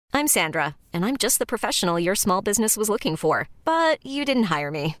I'm Sandra, and I'm just the professional your small business was looking for. But you didn't hire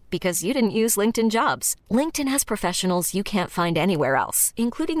me because you didn't use LinkedIn Jobs. LinkedIn has professionals you can't find anywhere else,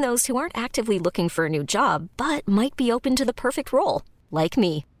 including those who aren't actively looking for a new job, but might be open to the perfect role, like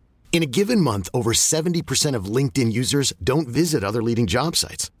me. In a given month, over 70% of LinkedIn users don't visit other leading job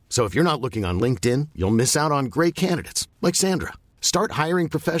sites. So if you're not looking on LinkedIn, you'll miss out on great candidates like Sandra. Start hiring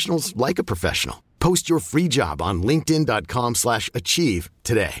professionals like a professional. Post your free job on linkedin.com/achieve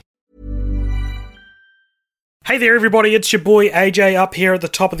today. Hey there everybody, it's your boy AJ up here at the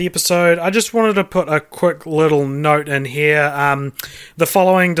top of the episode. I just wanted to put a quick little note in here. The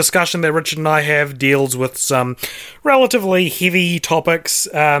following discussion that Richard and I have deals with some relatively heavy topics.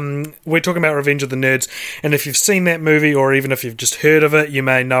 We're talking about Revenge of the Nerds, and if you've seen that movie or even if you've just heard of it, you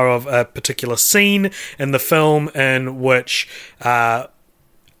may know of a particular scene in the film in which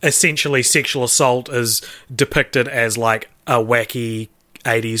essentially sexual assault is depicted as like a wacky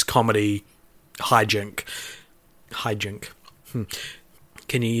 80s comedy hijink.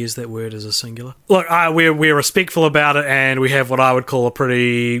 Can you use that word as a singular? Look, we're respectful about it, and we have what I would call a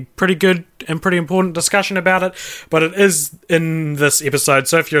pretty good and pretty important discussion about it, but it is in this episode,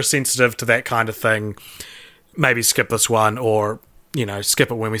 so if you're sensitive to that kind of thing, maybe skip this one, or skip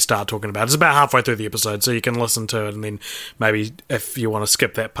it when we start talking about it. It's about halfway through the episode, so you can listen to it, and then maybe if you want to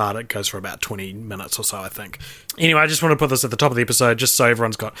skip that part, it goes for about 20 minutes or so, I think. Anyway, I just want to put this at the top of the episode, just so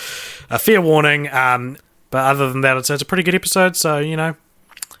everyone's got a fair warning. But other than that, it's a pretty good episode, so,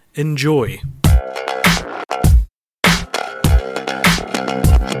 enjoy.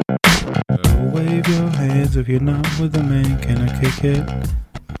 Wave your hands if you're not with a man. Can I kick it?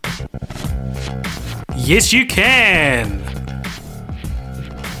 Yes, you can!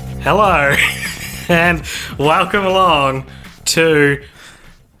 Hello, and welcome along to...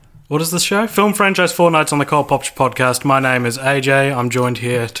 What is this show? Film Franchise Fortnights on the Cult Pop Podcast. My name is AJ. I'm joined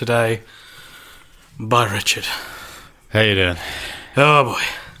here today by Richard. How you doing? Oh boy.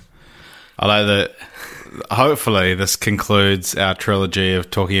 I like that. Hopefully this concludes our trilogy of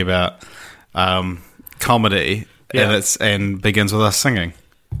talking about comedy, and begins with us singing.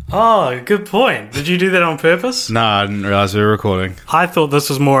 Oh, good point. Did you do that on purpose? No, I didn't realise we were recording. I thought this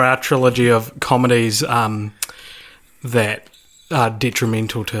was more our trilogy of comedies that are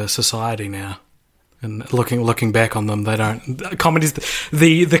detrimental to society now. And looking back on them, they don't... Comedies...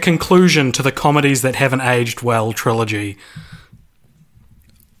 The conclusion to the comedies that haven't aged well trilogy.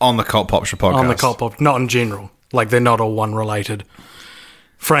 On the Cult Pop Podcast. On the Cult Pop... Not in general. Like, they're not all one-related.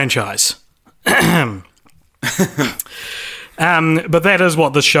 Franchise. But that is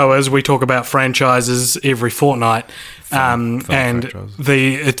what this show is. We talk about franchises every fortnight. And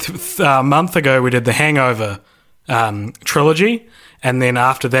a month ago, we did the Hangover trilogy. And then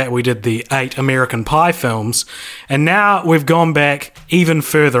after that, we did the 8 American Pie films. And now we've gone back even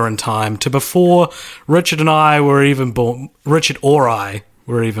further in time to before Richard and I were even born. Richard or I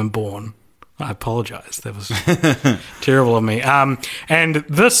were even born. I apologise. That was terrible of me. And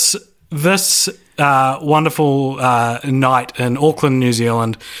this wonderful night in Auckland, New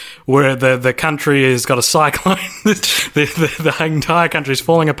Zealand, where the country has got a cyclone. the entire country is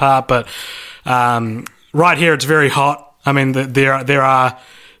falling apart. But right here, it's very hot. I mean, there are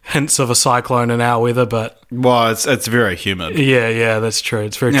hints of a cyclone in our weather, but... Well, it's very humid. Yeah, that's true.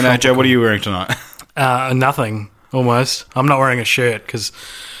 It's very tropical. Joe, what are you wearing tonight? Nothing, almost. I'm not wearing a shirt, because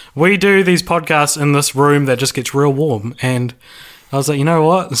we do these podcasts in this room that just gets real warm, and I was like, you know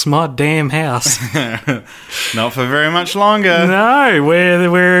what? It's my damn house. Not for very much longer. No,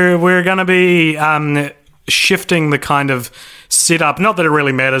 we're going to be shifting the kind of setup. Not that it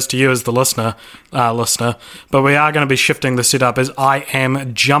really matters to you as the listener, but we are going to be shifting the setup as I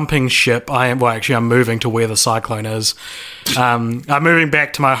am jumping ship. I'm moving to where the cyclone is. I'm moving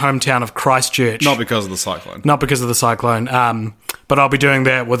back to my hometown of Christchurch. Not because of the cyclone. Not because of the cyclone. But I'll be doing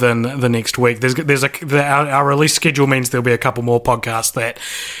that within the next week. Our release schedule means there'll be a couple more podcasts that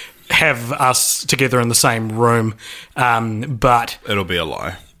have us together in the same room. But it'll be a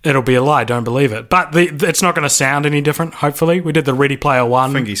lie. It'll be a lie, don't believe it. But it's not going to sound any different, hopefully. We did the Ready Player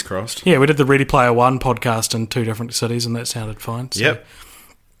One. Fingers crossed. Yeah, we did the Ready Player One podcast in 2 different cities, and that sounded fine. So. Yep.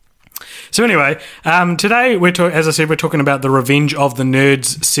 So anyway, today, as I said, we're talking about the Revenge of the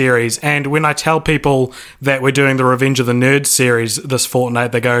Nerds series. And when I tell people that we're doing the Revenge of the Nerds series this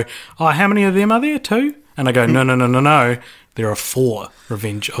fortnight, they go, oh, how many of them are there? 2? And I go, no. There are 4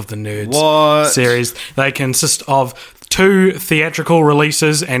 Revenge of the Nerds series. They consist of 2 theatrical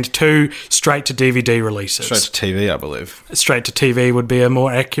releases and 2 straight-to-DVD releases. Straight to TV, I believe. Straight to TV would be a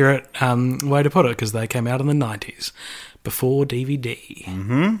more accurate way to put it, because they came out in the 90s, before DVD.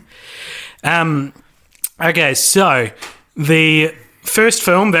 Mm-hmm. Okay, so the first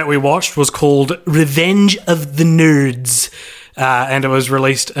film that we watched was called Revenge of the Nerds. And it was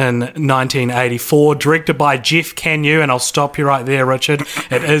released in 1984, directed by Jeff Cannu, and I'll stop you right there, Richard.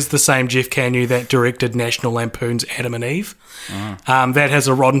 It is the same Jeff Cannu that directed National Lampoon's Adam and Eve. That has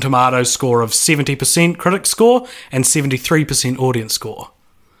a Rotten Tomatoes score of 70% critic score and 73% audience score.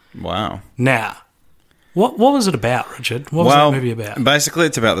 Wow. Now, what was it about, Richard? What was that movie about? Basically,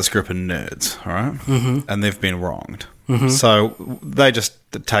 it's about this group of nerds, all right? Mm-hmm. And they've been wronged. Mm-hmm. So they just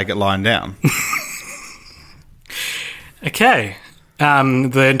take it lying down. Okay.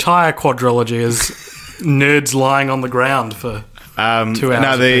 The entire quadrilogy is nerds lying on the ground for 2 hours.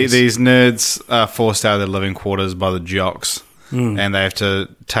 No, these nerds are forced out of their living quarters by the jocks, and they have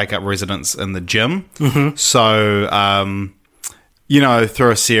to take up residence in the gym. Mm-hmm. So,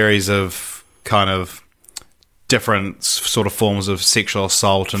 through a series of kind of different sort of forms of sexual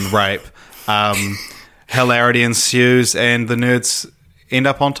assault and rape, hilarity ensues, and the nerds end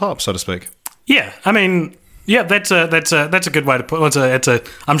up on top, so to speak. Yeah, I mean... Yeah, that's a good way to put it.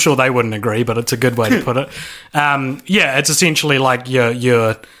 I'm sure they wouldn't agree, but it's a good way to put it. It's essentially like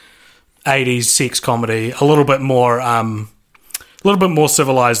your 80s sex comedy, a little bit more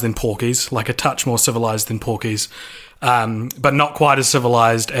civilized than Porky's, like a touch more civilized than Porky's, but not quite as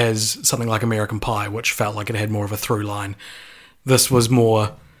civilized as something like American Pie, which felt like it had more of a through line. This was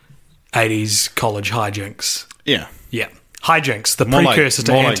more 80s college hijinks. Yeah. Yeah. Hijinks, the precursor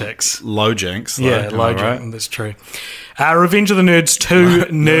to antics. Like low jinks. Yeah, low jinks, right? That's true. Revenge of the Nerds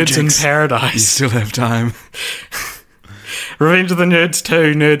 2, Nerds in Paradise. You still have time. Revenge of the Nerds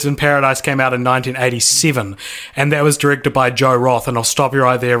 2, Nerds in Paradise came out in 1987, and that was directed by Joe Roth, and I'll stop you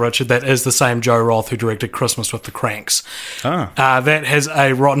right there, Richard. That is the same Joe Roth who directed Christmas with the Cranks. That has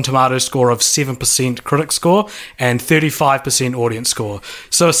a Rotten Tomatoes score of 7% critic score and 35% audience score.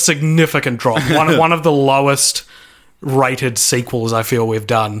 So a significant drop. One of the lowest rated sequels I feel we've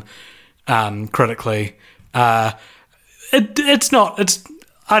done critically. I don't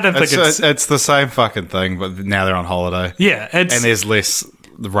think it's the same fucking thing, but now they're on holiday. Yeah, and there's less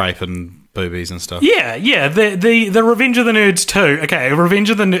rape and boobies and stuff. Yeah. The Revenge of the Nerds 2. Okay,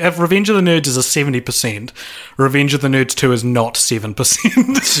 Revenge of the Nerds is a 70%. Revenge of the Nerds 2 is not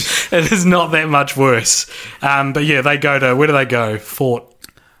 7%. It is not that much worse. But yeah, they go to, where do they go? Fort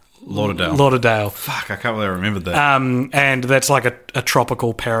Lauderdale. Fuck, I can't believe I remembered that. And that's like a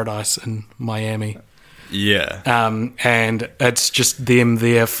tropical paradise in Miami. Yeah. And it's just them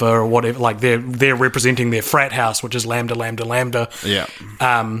there for whatever, like they're representing their frat house, which is Lambda, Lambda, Lambda. Yeah.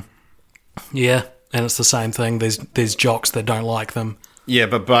 Yeah, and it's the same thing. There's jocks that don't like them. Yeah,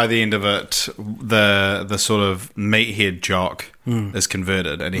 but by the end of it, the sort of meathead jock is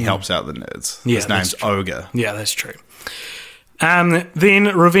converted, and he helps out the nerds. Yeah, his name's Ogre. Yeah, that's true.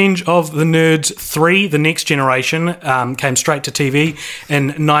 Then Revenge of the Nerds 3, The Next Generation, came straight to TV in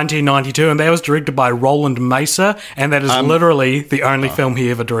 1992, and that was directed by Roland Mesa, and that is literally the only film he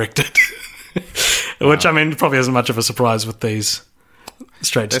ever directed. Which, I mean, probably isn't much of a surprise with these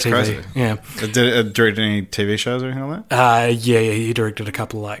straight to TV. Crazy. Yeah. Did it direct any TV shows or anything like that? Yeah, he directed a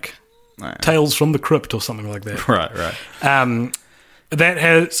couple like Tales from the Crypt or something like that. Right. That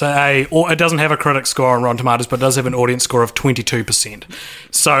has it doesn't have a critic score on Rotten Tomatoes, but it does have an audience score of 22%.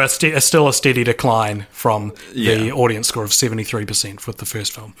 So it's still a steady decline from the audience score of 73% with the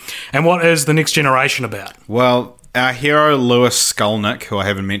first film. And what is The Next Generation about? Well, our hero Lewis Skolnick, who I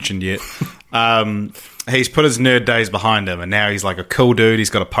haven't mentioned yet, he's put his nerd days behind him, and now he's like a cool dude. He's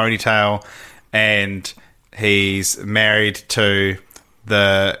got a ponytail, and he's married to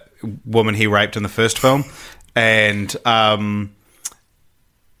the woman he raped in the first film, and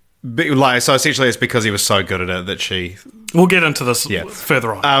so essentially it's because he was so good at it that she... We'll get into this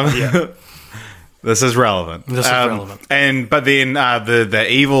further on. This is relevant. But then the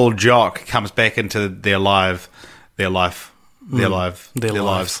evil jock comes back into their lives. And,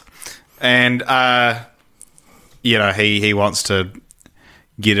 he wants to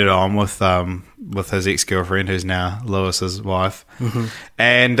get it on with his ex-girlfriend, who's now Lewis's wife. Mm-hmm.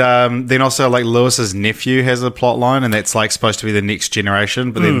 And then also, like, Lewis's nephew has a plot line, and that's, like, supposed to be the next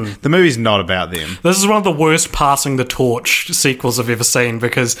generation, but then the movie's not about them. This is one of the worst passing the torch sequels I've ever seen,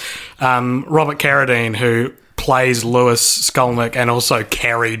 because Robert Carradine, who plays Lewis Skolnick and also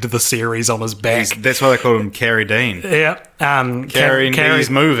carried the series on his back. That's why they call him Carradine. Yeah. Carrying these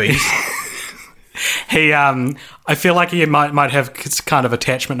movies. I feel like he might have kind of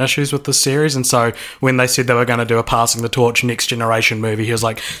attachment issues with this series, and so when they said they were going to do a Passing the Torch Next Generation movie, he was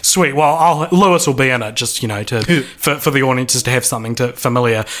like, "Sweet, well, Lewis will be in it, just for the audiences to have something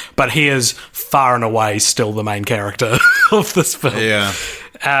familiar." But he is far and away still the main character of this film. Yeah,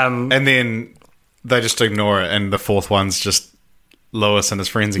 and then they just ignore it, and the fourth one's just Lewis and his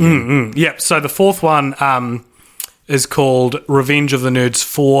friends again. Yep. So the fourth one is called Revenge of the Nerds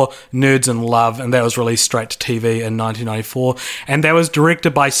 4, Nerds in Love, and that was released straight to TV in 1994. And that was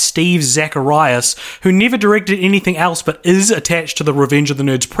directed by Steve Zacharias, who never directed anything else but is attached to the Revenge of the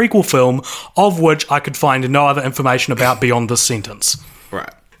Nerds prequel film, of which I could find no other information about beyond this sentence.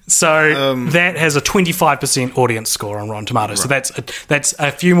 Right. So that has a 25% audience score on Rotten Tomatoes. Right. So that's a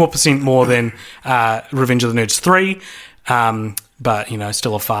few more percent more than Revenge of the Nerds 3. But,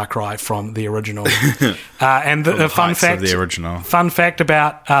 still a far cry from the original. And the fun fact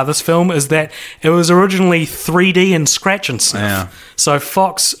about this film is that it was originally 3D and scratch and sniff. Yeah. So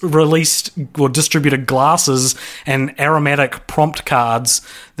Fox distributed glasses and aromatic prompt cards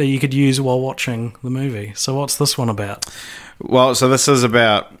that you could use while watching the movie. So what's this one about? Well, so this is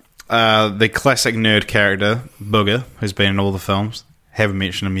about the classic nerd character, Booger, who's been in all the films. Haven't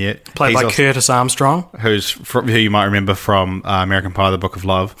mentioned him yet. Played by Curtis Armstrong, who you might remember from American Pie: The Book of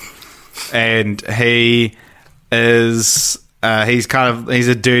Love, and he is he's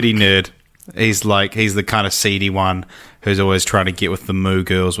a dirty nerd. He's the kind of seedy one who's always trying to get with the Moo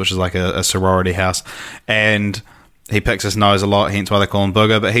Girls, which is like a sorority house, and he picks his nose a lot, hence why they call him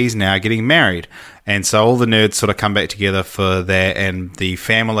Booger. But he's now getting married, and so all the nerds sort of come back together for that, and the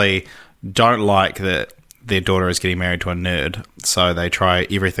family don't like that their daughter is getting married to a nerd, so they try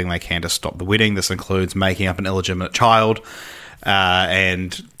everything they can to stop the wedding. This includes making up an illegitimate child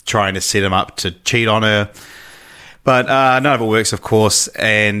and trying to set him up to cheat on her. But none of it works, of course,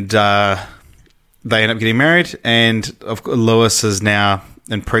 and they end up getting married, and Lewis has now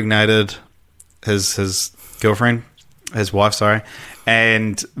impregnated his girlfriend, his wife, sorry.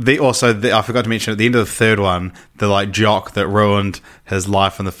 And I forgot to mention at the end of the third one, the jock that ruined his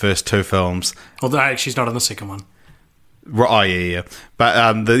life in the first two films. Well, she's not in the second one. Oh yeah.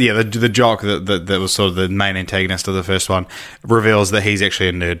 But the jock that was sort of the main antagonist of the first one reveals that he's actually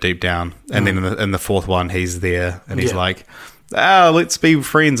a nerd deep down. And then in the fourth one, he's there and he's like, let's be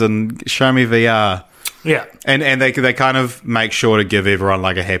friends and show me VR. Yeah. And they kind of make sure to give everyone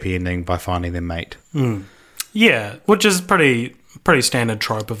a happy ending by finding their mate. Mm. Yeah, which is pretty standard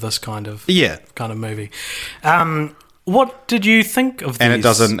trope of this kind of movie. What did you think of these? And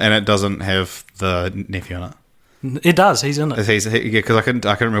it doesn't have the nephew in it. It does. He's in it. Because I couldn't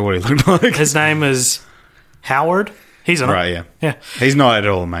remember what he looked like. His name is Howard. He's in it. Right, yeah. He's not at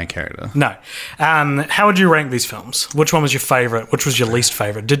all the main character. No. How would you rank these films? Which one was your favourite? Which was your least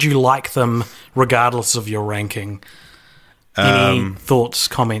favourite? Did you like them regardless of your ranking? Any thoughts,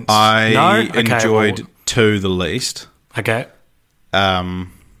 comments? I enjoyed two the least. Okay.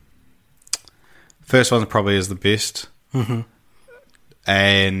 First one probably is the best. Mm-hmm.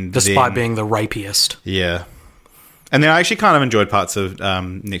 And despite being the rapiest. Yeah. And then I actually kind of enjoyed parts of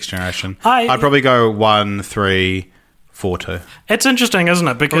Next Generation. I'd probably go 1, 3, 4, 2. It's interesting, isn't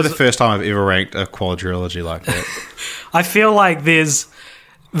it? Because probably the first time I've ever ranked a quadrilogy like that. I feel like there's...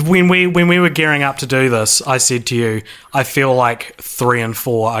 When we were gearing up to do this, I said to you, I feel like 3 and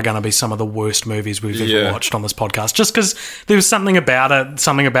 4 are going to be some of the worst movies we've ever watched on this podcast. Just because there was something about it,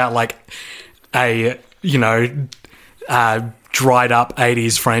 something about a, dried up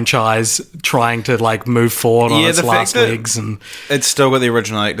 80s franchise trying to move forward on its last legs. And it's still got the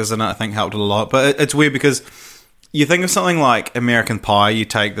original actors in it, I think helped it a lot. But it's weird because you think of something like American Pie, you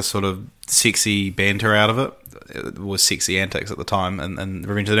take the sort of sexy banter out of it. It was sexy antics at the time and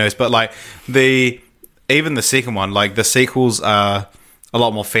Revenge of the Nerds, but even the second one, the sequels are a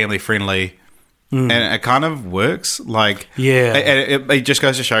lot more family friendly, and it kind of works. It just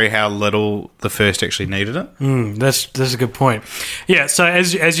goes to show you how little the first actually needed it. That's a good point. Yeah, so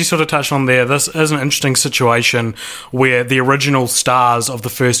as you sort of touched on there, this is an interesting situation where the original stars of the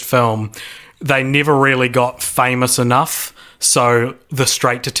first film, they never really got famous enough. So the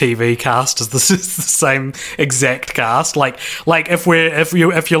straight to TV cast is the same exact cast. If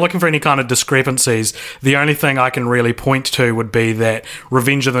you're looking for any kind of discrepancies, the only thing I can really point to would be that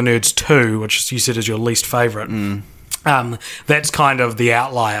Revenge of the Nerds 2, which you said is your least favourite. That's kind of the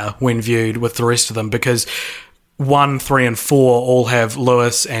outlier when viewed with the rest of them, because 1, 3, and 4 all have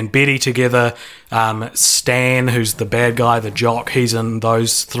Lewis and Betty together. Stan, who's the bad guy, the jock, he's in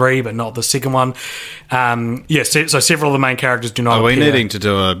those 3, but not the second one. So several of the main characters do not appear. Are we needing to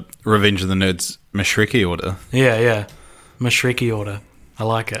do a Revenge of the Nerds Mashreki order? Yeah. Mashreki order. I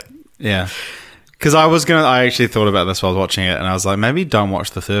like it. Yeah. Because I actually thought about this while I was watching it, and I was like, maybe don't watch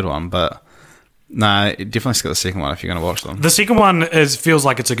the third one, but no, definitely skip the second one if you're going to watch them. The second one feels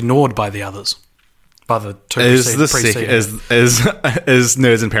like it's ignored by the others. By the two is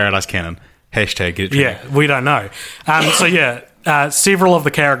Nerds in Paradise canon? # get it. Yeah, we don't know. several of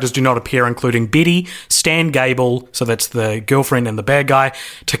the characters do not appear, including Betty, Stan Gable, so that's the girlfriend and the bad guy,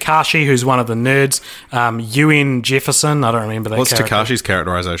 Takashi, who's one of the nerds, Ewan Jefferson, I don't remember that What's character. Takashi's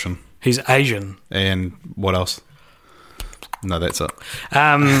characterization? He's Asian. And what else? No, that's it.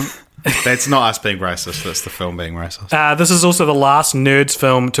 That's not us being racist, that's the film being racist. This is also the last Nerds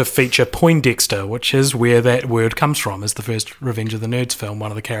film to feature Poindexter, which is where that word comes from. Is the first Revenge of the Nerds film. One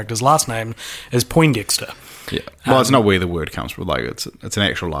of the characters' last name is Poindexter. Yeah. Well, it's not where the word comes from. Like it's an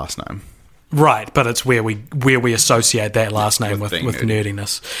actual last name. Right, but it's where we associate that last name with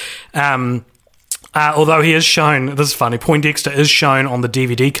nerdiness. Although he is shown, this is funny, Poindexter is shown on the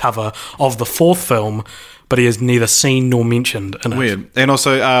DVD cover of the fourth film, but he is neither seen nor mentioned in it. Weird. And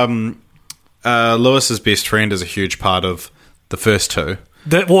also, Lewis's best friend is a huge part of the first two.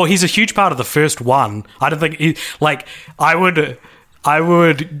 Well, he's a huge part of the first one. I don't think I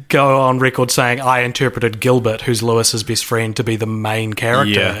would go on record saying I interpreted Gilbert, who's Lewis's best friend, to be the main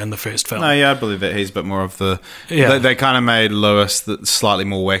character in the first film. No, yeah, I believe that he's a bit more of the... Yeah. They kind of made Lewis slightly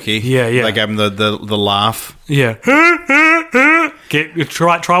more wacky. Yeah. They gave him the laugh. Yeah.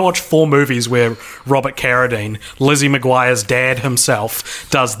 Try watch 4 movies where Robert Carradine, Lizzie McGuire's dad himself,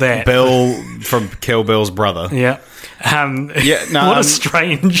 does that. Bill from Kill Bill's brother. Yeah. What a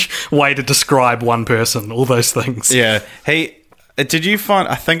strange way to describe one person, all those things. Yeah. Did you find?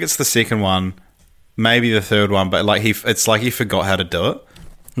 I think it's the second one, maybe the third one, but like it's like he forgot how to do it,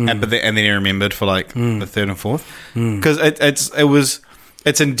 and then he remembered for like the third and fourth, because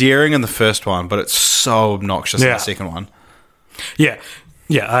it's endearing in the first one, but it's so obnoxious in the second one. Yeah,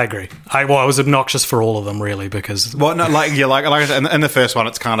 I agree. It was obnoxious for all of them, really, because like I said, in the first one,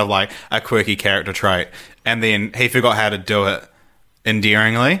 it's kind of like a quirky character trait, and then he forgot how to do it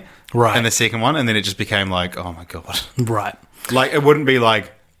endearingly, right? In the second one, and then it just became like, oh my god, right. Like, it wouldn't be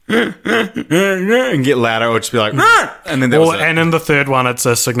like, and get louder, or just be like, and then that was it. And in the third one, it's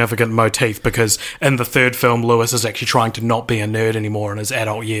a significant motif, because in the third film, Lewis is actually trying to not be a nerd anymore in his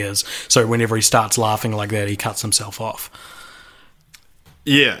adult years. So whenever he starts laughing like that, he cuts himself off.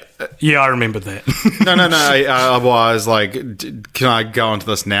 Yeah. Yeah, I remember that. No. I was like, can I go on to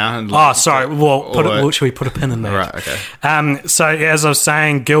this now? And sorry. Well, should we put a pin in that? Right, okay. So, as I was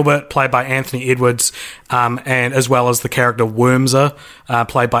saying, Gilbert, played by Anthony Edwards, and as well as the character Wormser,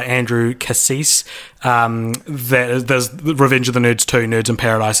 played by Andrew Cassis. There's Revenge of the Nerds 2, Nerds in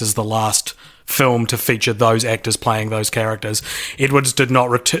Paradise is the last film to feature those actors playing those characters. Edwards did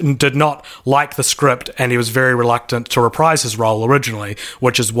not like the script, and he was very reluctant to reprise his role originally,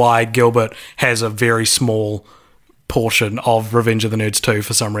 which is why Gilbert has a very small portion of Revenge of the Nerds 2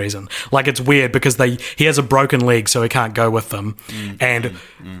 for some reason. Like, it's weird because he has a broken leg, so he can't go with them, and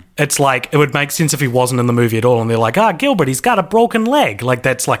it's like, it would make sense if he wasn't in the movie at all, and they're like, Gilbert, he's got a broken leg. Like,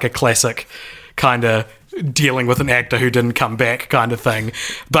 that's like a classic kind of dealing with an actor who didn't come back kind of thing,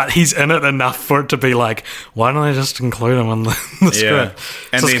 but he's in it enough for it to be like, why don't I just include him in the script?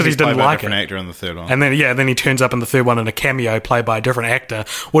 And then he's played by a different actor in the third one, and then he turns up in the third one in a cameo played by a different actor,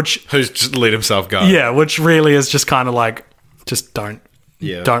 who's just let himself go. Yeah, which really is just kind of like, just don't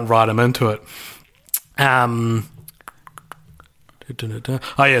write him into it.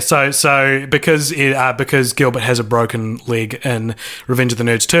 So because Gilbert has a broken leg in Revenge of the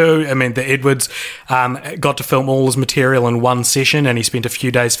Nerds 2, I mean, the Edwards got to film all his material in one session, and he spent a few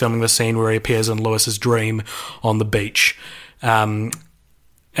days filming the scene where he appears in Lewis's dream on the beach.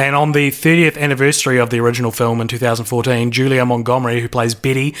 And on the 30th anniversary of the original film in 2014, Julia Montgomery, who plays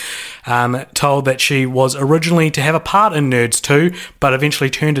Betty, told that she was originally to have a part in Nerds 2, but eventually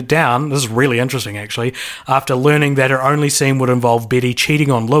turned it down. This is really interesting, actually, after learning that her only scene would involve Betty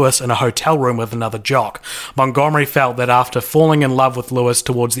cheating on Lewis in a hotel room with another jock. Montgomery felt that after falling in love with Lewis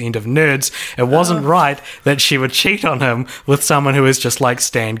towards the end of Nerds, it wasn't right that she would cheat on him with someone who is just like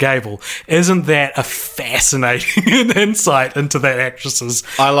Stan Gable. Isn't that a fascinating insight into that actress's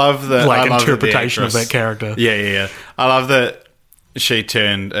interpretation of that character? Yeah. I love that she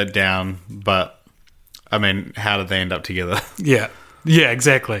turned it down, but I mean, how did they end up together? Yeah,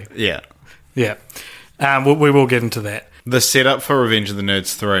 exactly. Yeah. We will get into that. The setup for Revenge of the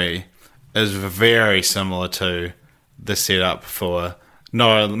Nerds 3 is very similar to the setup for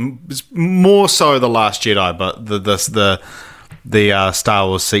more so The Last Jedi, but the Star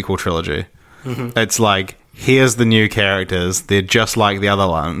Wars sequel trilogy. Mm-hmm. It's like, here's the new characters. They're just like the other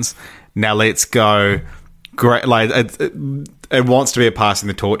ones. Now let's go. Great, like it wants to be a passing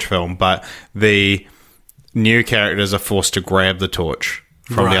the torch film, but the new characters are forced to grab the torch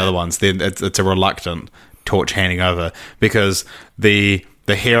from the other ones. Then it's a reluctant torch handing over, because the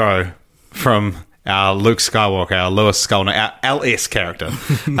hero from our Luke Skywalker, our Lewis Skolnick, our LS character,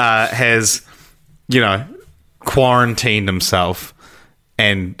 has, quarantined himself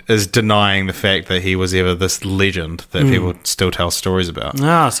and is denying the fact that he was ever this legend that people still tell stories about.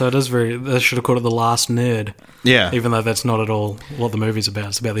 So it is they should have called it The Last Nerd. Yeah. Even though that's not at all what the movie's about.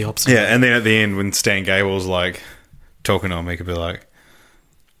 It's about the opposite. Yeah, and then at the end when Stan Gable's like talking to him, he could be like,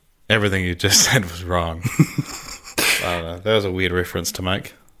 everything you just said was wrong. I don't know. That was a weird reference to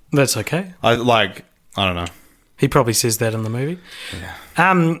make. That's okay. I don't know. He probably says that in the movie.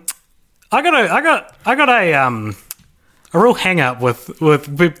 Yeah. I got a real hang up with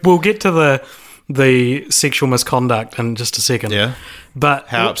we'll get to the sexual misconduct in just a second. Yeah. But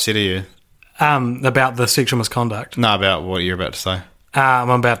How upset are you? About the sexual misconduct. No, about what you're about to say. I'm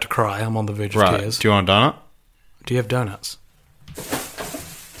about to cry. I'm on the verge of tears. Do you want a donut? Do you have donuts?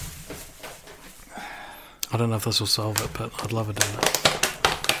 I don't know if this will solve it, but I'd love a donut.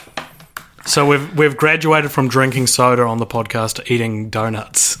 So we've graduated from drinking soda on the podcast to eating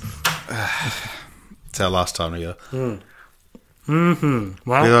donuts. It's our last time together. Mm-hmm.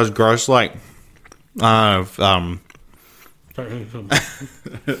 Well, Yeah, those gross, like, I don't know, I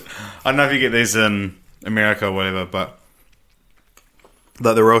don't know if you get these in America or whatever, but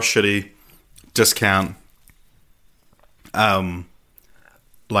like the real shitty discount,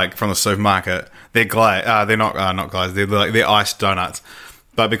 like from the supermarket, they're they're not glazed, they're iced donuts,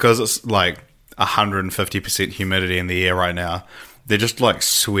 but because it's like 150% humidity in the air right now, they're just like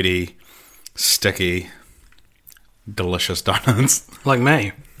sweaty, sticky, delicious donuts. like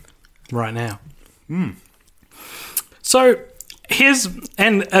me, right now. So here's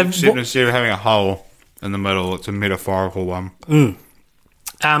Instead of having a hole in the middle, it's a metaphorical one.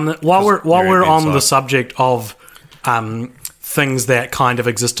 while we're on the inside. subject of things that kind of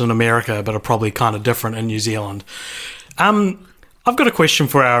exist in America but are probably kind of different in New Zealand, I've got a question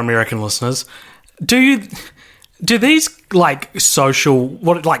for our American listeners. Do these like social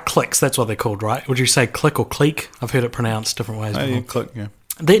cliques? That's what they're called, right? Would you say clique or clique? I've heard it pronounced different ways. You click, yeah.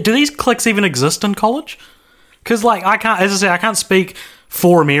 Do these cliques even exist in college? Because I can't speak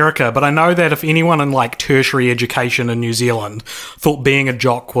for America, but I know that if anyone in like tertiary education in New Zealand thought being a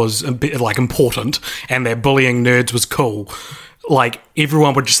jock was a bit like important and that bullying nerds was cool, like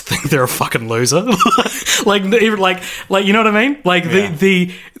everyone would just think they're a fucking loser. like you know what I mean? Like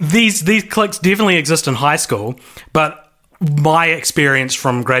these cliques definitely exist in high school, but my experience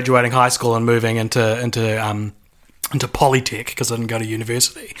from graduating high school and moving into Polytech, because I didn't go to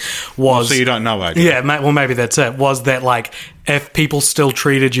university, was... So you don't know about it? Yeah, well, maybe that's it. Was that, like, if people still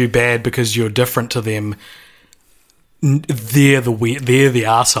treated you bad because you're different to them, they're the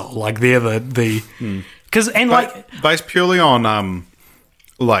arsehole. Like, they're the... Cause, and, based purely on,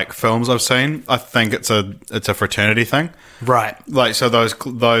 like, films I've seen, I think it's a fraternity thing. Right. Like, so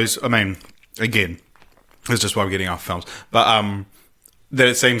those I mean, again, it's just why I'm getting off films. But, that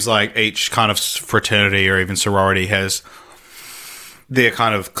it seems like each kind of fraternity or even sorority has their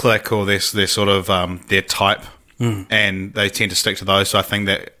kind of clique or their sort of their type, and they tend to stick to those. So I think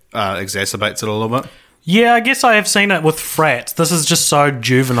that exacerbates it a little bit. Yeah, I guess I have seen it with frats. This is just so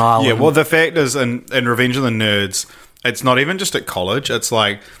juvenile. Yeah, well, the fact is, in Revenge of the Nerds, it's not even just at college. It's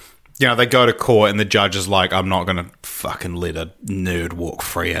like, you know, they go to court and the judge is like, I'm not going to fucking let a nerd walk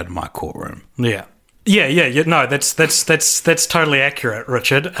free out of my courtroom. Yeah. Yeah. No, that's totally accurate,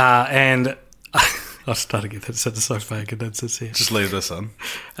 Richard. And I'll start again. That's so fake. That's here. Just leave this in.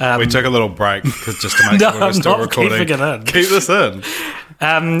 We took a little break just to make No, sure we're still I'm not recording. keeping it in. Keep this in.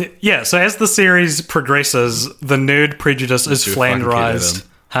 Yeah. So as the series progresses, the nerd prejudice is You fucking keep that flanderized. in.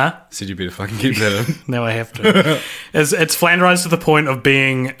 Huh? Said you better fucking keep that in. Now I have to. It's flanderized to the point of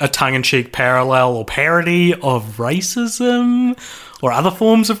being a tongue-in-cheek parallel or parody of racism or other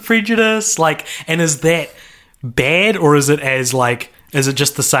forms of prejudice. Like, and is that bad, or is it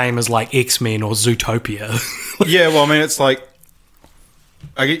just the same as like X-Men or Zootopia? Yeah, well, I mean, it's like,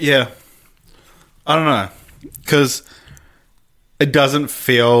 I don't know, because it doesn't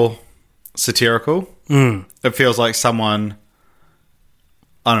feel satirical. It feels like someone,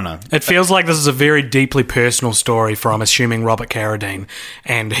 I don't know. It feels like this is a very deeply personal story from, assuming, Robert Carradine,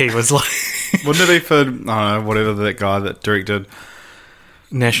 and he was like, Wouldn't it be for, I don't know, whatever that guy that directed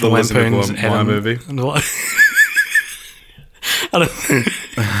National the Lizzie Lampoon's McGuire movie? I don't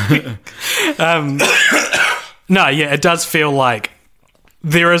no, yeah, it does feel like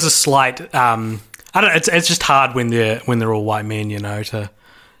there is a slight. I don't know. It's just hard when they're all white men, you know.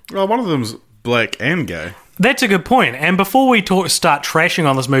 Well, one of them's black and gay. That's a good point. And before we start trashing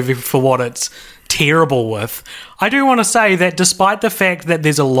on this movie for what it's terrible with, I do want to say that despite the fact that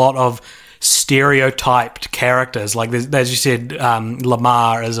there's a lot of stereotyped characters, like as you said,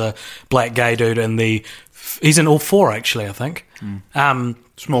 Lamar is a black gay dude, and he's in all four actually, I think.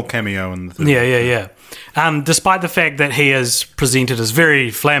 Small cameo in the third. Yeah. Despite the fact that he is presented as very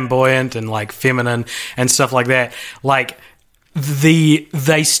flamboyant and like feminine and stuff like that, like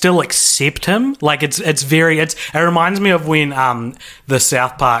they still accept him. Like it reminds me of when the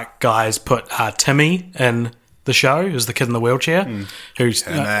South Park guys put Timmy in the show, who's the kid in the wheelchair, who's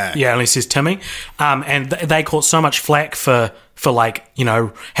only says Timmy, and they caught so much flack for like, you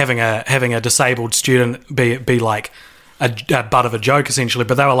know, having a disabled student be like a butt of a joke essentially,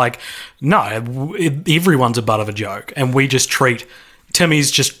 but they were like, no, everyone's a butt of a joke, and we just treat Timmy's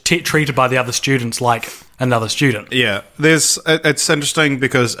just treated by the other students like another student. Yeah, it's interesting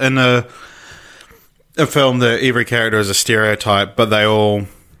because in a film that every character is a stereotype, but the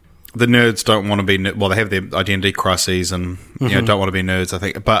nerds don't want to be, well, they have their identity crises and you know, don't want to be nerds, I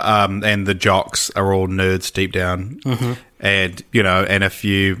think, but and the jocks are all nerds deep down, and you know, and if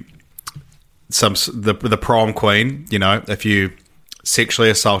you the prom queen, you know, if you sexually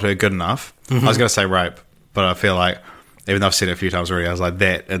assault her good enough, I was going to say rape, but I feel like, even though I've said it a few times already, I was like,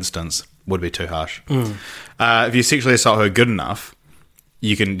 that instance would be too harsh. If you sexually assault her good enough,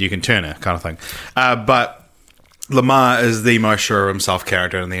 you can turn her, kind of thing. But Lamar is the most sure of himself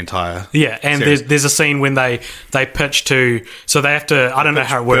character in the entire series. There's a scene when they pitch to, so they have to, I don't know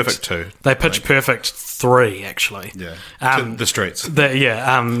how it works. Perfect 2. They pitch Perfect 3 actually. Yeah. To the streets.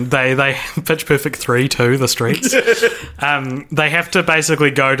 They pitch Perfect 3 to the streets. They have to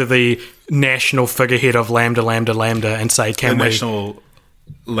basically go to the national figurehead of Lambda Lambda Lambda and say, can we national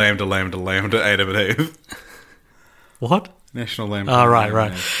Lambda Lambda Lambda Adam and Eve. What? National Lambda. Oh,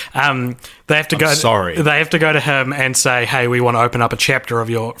 right. They have to go. Sorry. They have to go to him and say, "Hey, we want to open up a chapter of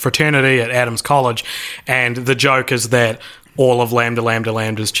your fraternity at Adams College," and the joke is that all of Lambda Lambda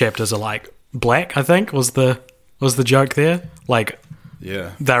Lambda's chapters are like black. I think was the joke there. Like,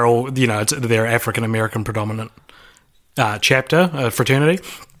 yeah, they're all, you know, they're African American predominant chapter fraternity,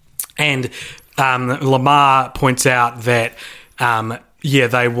 and Lamar points out that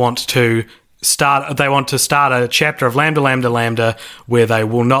they want to start a chapter of Lambda Lambda Lambda where they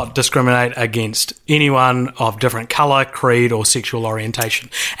will not discriminate against anyone of different colour, creed or sexual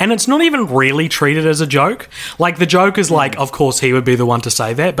orientation. And it's not even really treated as a joke. Like, the joke is like, of course he would be the one to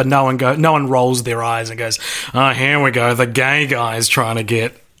say that, but no one rolls their eyes and goes, oh, here we go, the gay guy's trying to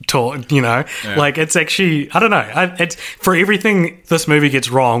get taught, you know. Like, it's actually, I don't know, it's for everything this movie gets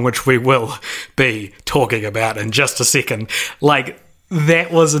wrong, which we will be talking about in just a second. Like,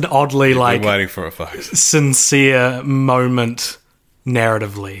 that was an oddly, like, waiting for it, folks. Sincere moment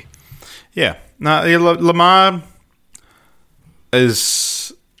narratively. Yeah. No, Lamar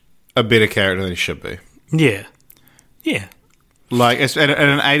is a better character than he should be. Yeah. Like, it's in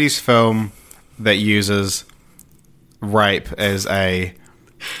an 80s film that uses rape as a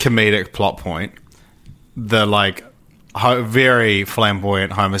comedic plot point, the, like, very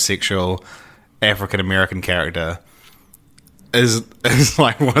flamboyant homosexual African American character is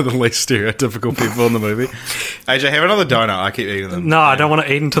like one of the least stereotypical people in the movie. AJ, have another donut. I keep eating them. No, I don't want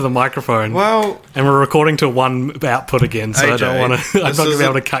to eat into the microphone. Well, and we're recording to one output again, so AJ, I don't want to. I'm not going to be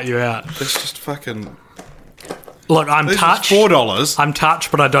able to cut you out. It's just fucking. Look, I'm touched. $4. I'm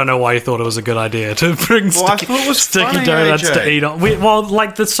touched, but I don't know why you thought it was a good idea to bring sticky donuts AJ. to eat on. Well,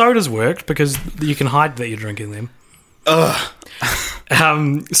 like, the sodas worked because you can hide that you're drinking them. Ugh.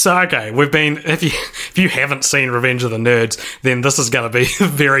 So, okay, we've been, if you haven't seen Revenge of the Nerds, then this is going to be a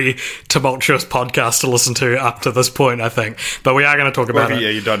very tumultuous podcast to listen to up to this point, I think. But we are going to talk about it. Yeah,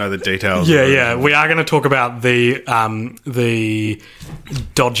 you don't know the details. Yeah. We are going to talk about the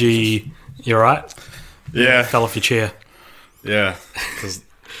dodgy. You all right? Yeah. Fell off your chair. Yeah.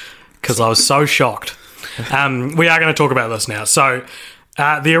 Because I was so shocked. We are going to talk about this now. So,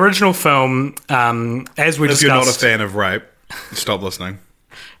 the original film, as we discussed... If you're not a fan of rape, stop listening.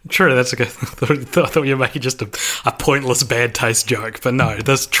 True, that's a good... I thought you were making just a pointless bad taste joke. But no,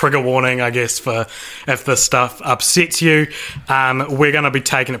 this trigger warning, I guess, for if this stuff upsets you. We're going to be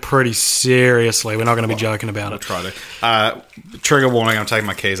taking it pretty seriously. We're not going to be joking about it. Try to. Trigger warning, I'm taking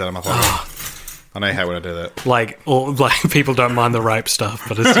my keys out of my pocket. I know how would I do that. Like people don't mind the rape stuff,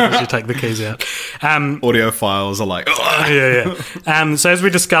 but as soon as you take the keys out. Audio files are like... Yeah. So as we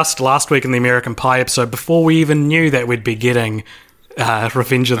discussed last week in the American Pie episode, before we even knew that we'd be getting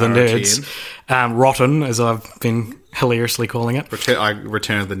Revenge of the Nerds, Rotten, as I've been hilariously calling it.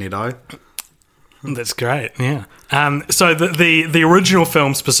 Return of the Ned-Eye. That's great, yeah. So the original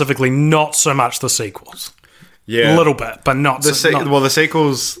film specifically, not so much the sequels. Yeah. A little bit, but not... The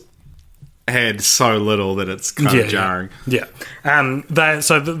sequels... had so little that it's kind of jarring. Yeah.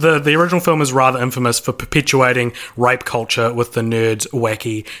 The original film is rather infamous for perpetuating rape culture with the nerds'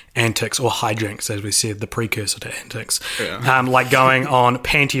 wacky antics, or hijinks, as we said, the precursor to antics. Yeah. Like going on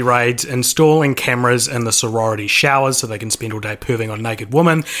panty raids, installing cameras in the sorority showers so they can spend all day perving on naked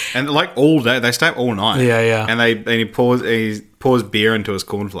women. And like all day, they stay up all night. Yeah. And he pours beer into his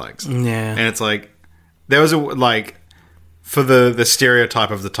cornflakes. Yeah. And it's like, there was for the stereotype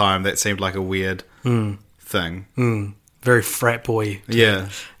of the time, that seemed like a weird thing. Very frat boy. Yeah.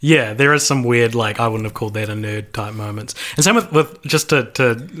 Yeah, there is some weird, I wouldn't have called that a nerd type moments. And same with just to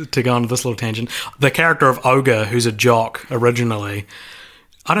go on this little tangent, the character of Ogre, who's a jock originally,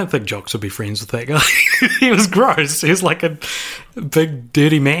 I don't think jocks would be friends with that guy. He was gross. He was like a big,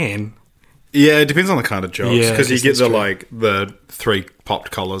 dirty man. Yeah, it depends on the kind of jokes. Yeah, because you get the three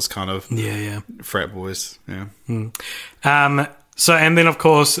popped collars kind of frat boys. Yeah. So, and then of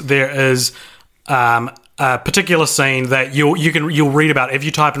course there is a particular scene that you'll read about if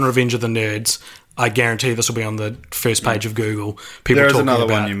you type in Revenge of the Nerds. I guarantee this will be on the first page of Google. There is another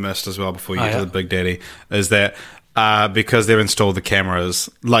one you missed as well before you get to the Big Daddy. Is that because they've installed the cameras,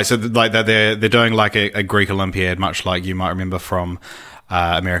 they're doing like a Greek Olympiad, much like you might remember from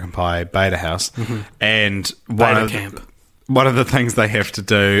American Pie Beta House, and one of the things they have to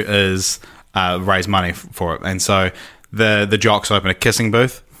do is raise money for it, and so the jocks open a kissing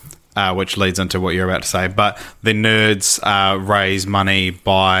booth, which leads into what you're about to say. But the nerds raise money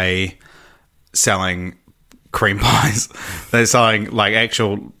by selling cream pies. They're selling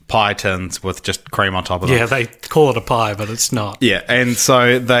actual pie tins with just cream on top of them. Yeah, they call it a pie, but it's not. Yeah, and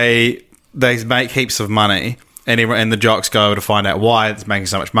so they make heaps of money. And the jocks go to find out why it's making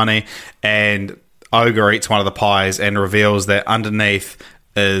so much money, and Ogre eats one of the pies and reveals that underneath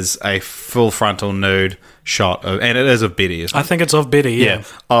is a full frontal nude shot and it is of Betty, isn't it? I think it's of Betty, yeah.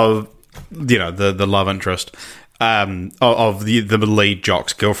 Of the love interest of the lead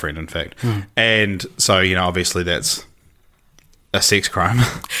jock's girlfriend, in fact. And so obviously that's a sex crime.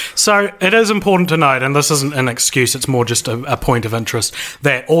 So it is important to note, and this isn't an excuse, it's more just a point of interest,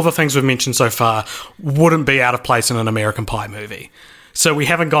 that all the things we've mentioned so far wouldn't be out of place in an American Pie movie. So we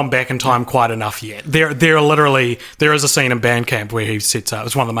haven't gone back in time quite enough yet. There is a scene in band camp where he sets up,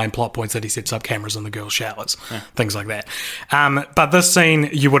 it's one of the main plot points, that he sets up cameras in the girls' showers, things like that. But this scene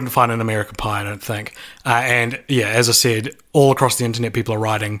you wouldn't find in American Pie, I don't think. And yeah, as I said, all across the internet people are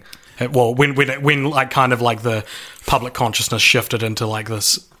writing. Well, when the public consciousness shifted into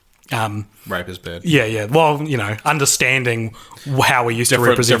this, rape is bad. Yeah. Well, understanding how we used to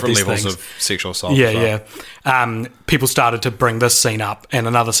represent different these levels things. of sexual assault. Yeah. People started to bring this scene up, and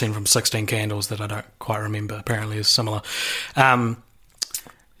another scene from 16 Candles that I don't quite remember. Apparently, is similar.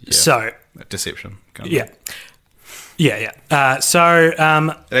 So deception. Yeah. It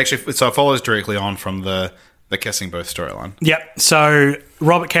follows directly on from the kissing booth storyline. Yep. So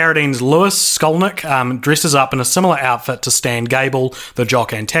Robert Carradine's Lewis Skolnick dresses up in a similar outfit to Stan Gable, the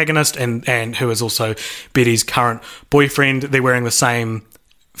jock antagonist, and who is also Betty's current boyfriend. They're wearing the same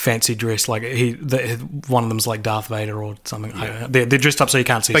fancy dress, one of them's like Darth Vader or something. Yeah. They're dressed up so you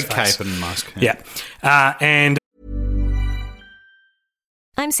can't see his face. Big cape and mask. Yeah. And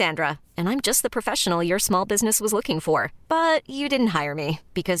I'm Sandra, and I'm just the professional your small business was looking for. But you didn't hire me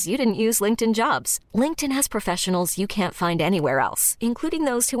because you didn't use LinkedIn Jobs. LinkedIn has professionals you can't find anywhere else, including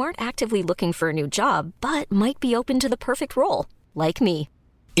those who aren't actively looking for a new job, but might be open to the perfect role, like me.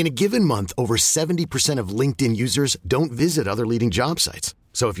 In a given month, over 70% of LinkedIn users don't visit other leading job sites.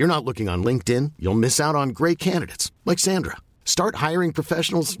 So if you're not looking on LinkedIn, you'll miss out on great candidates like Sandra. Start hiring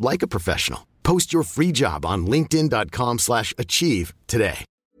professionals like a professional. Post your free job on linkedin.com/achieve today.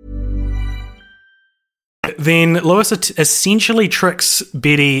 Then Lewis essentially tricks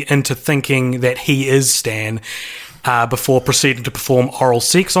Betty into thinking that he is Stan before proceeding to perform oral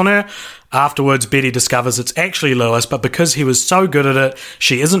sex on her. Afterwards, Betty discovers it's actually Lewis, but because he was so good at it,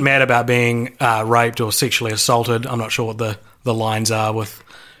 she isn't mad about being raped or sexually assaulted. I'm not sure what the lines are with...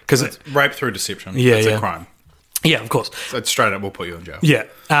 because it's rape through deception. Yeah, it's a crime. Yeah, of course. So it's straight up, we'll put you in jail. Yeah.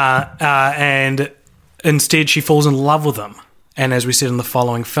 And instead she falls in love with him. And as we said in the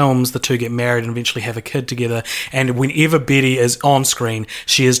following films, the two get married and eventually have a kid together. And whenever Betty is on screen,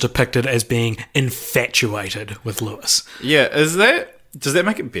 she is depicted as being infatuated with Lewis. Yeah, does that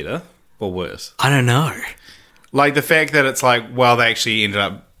make it better or worse? I don't know. Like the fact that it's like, well, they actually ended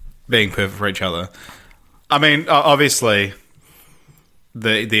up being perfect for each other. I mean, obviously,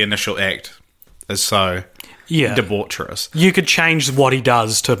 the initial act is so debaucherous. You could change what he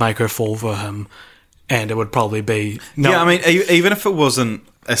does to make her fall for him, and it would probably be... No. Yeah, I mean, even if it wasn't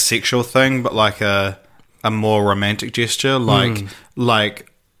a sexual thing, but like a more romantic gesture,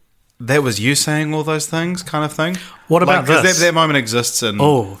 like that was you saying all those things kind of thing. What about this? Because that moment exists in...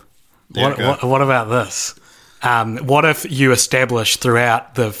 What about this? What if you establish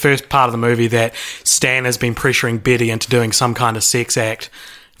throughout the first part of the movie that Stan has been pressuring Betty into doing some kind of sex act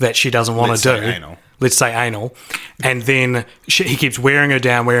that she doesn't want to do? Anal. Let's say anal. And then he keeps wearing her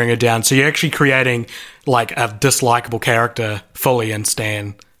down. So you're actually creating like a dislikable character fully in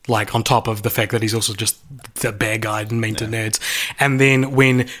Stan, like on top of the fact that he's also just the bad guy and mean to nerds. And then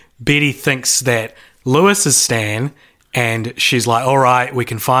when Betty thinks that Lewis is Stan, and she's like, all right, we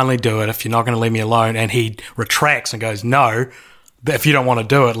can finally do it if you're not going to leave me alone. And he retracts and goes, no, if you don't want to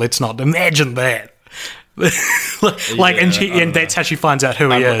do it, let's not. Imagine that. And that's how she finds out who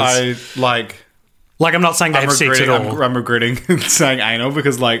he is. I'm not saying they have sex at all. I'm regretting saying anal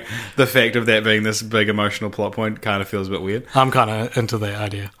because, like, the fact of that being this big emotional plot point kind of feels a bit weird. I'm kind of into that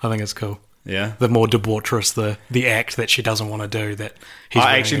idea. I think it's cool. Yeah. The more debaucherous the act that she doesn't want to do that he's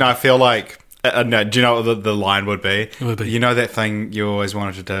I feel like... no, do you know what the line would be? It would be. You know that thing you always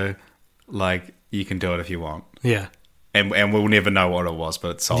wanted to do? Like, you can do it if you want. Yeah. And we'll never know what it was,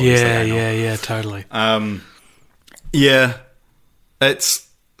 but it's obviously anal. Yeah, totally. Yeah. It's...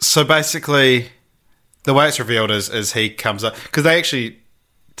 So basically... The way it's revealed is he comes up... Because they actually...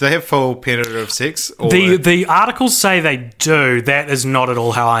 Do they have full penetrative sex? Or the articles say they do. That is not at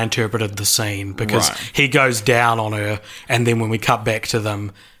all how I interpreted the scene. Because he goes down on her, and then when we cut back to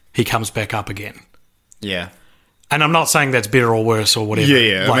them, he comes back up again. Yeah. And I'm not saying that's better or worse or whatever.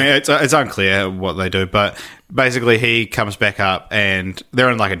 Yeah. I mean, it's unclear what they do, but basically he comes back up, and they're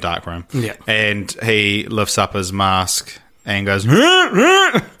in like a dark room. Yeah. And he lifts up his mask and goes...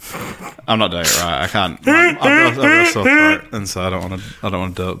 I'm not doing it right. I can't. I've got a sore throat, and so I don't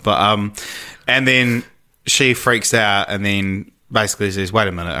want to do it. But and then she freaks out, and then basically says, "Wait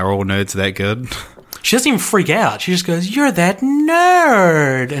a minute, are all nerds that good?" She doesn't even freak out. She just goes, "You're that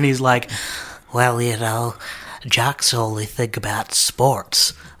nerd," and he's like, "Well, you know, jocks only think about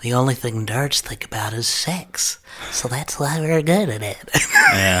sports. The only thing nerds think about is sex. So that's why we're good at it."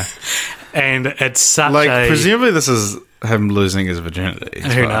 Yeah. And it's such presumably this is him losing his virginity.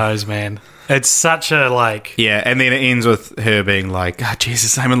 Who knows, man? It's such a, like... Yeah, and then it ends with her being like, "Oh,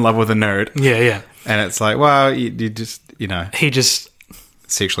 Jesus, I'm in love with a nerd." Yeah. And it's like, well, you just, you know... He just...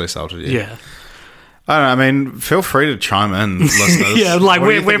 Sexually assaulted you. Yeah. I don't know, I mean, feel free to chime in, listeners. Yeah, like,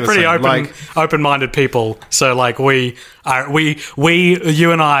 we're pretty open-minded people. So, like, you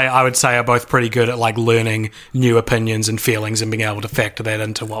and I would say, are both pretty good at, like, learning new opinions and feelings and being able to factor that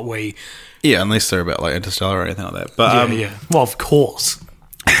into what we... Yeah, unless they're about, like, Interstellar or anything like that. But, yeah. Well, of course.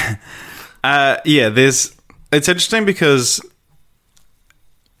 It's interesting because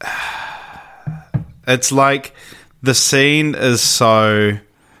it's like the scene is so...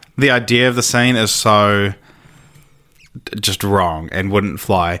 The idea of the scene is so just wrong and wouldn't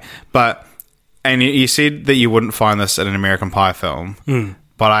fly. And you said that you wouldn't find this in an American Pie film,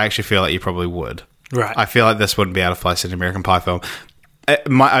 but I actually feel like you probably would. Right. I feel like this wouldn't be out of place in an American Pie film. It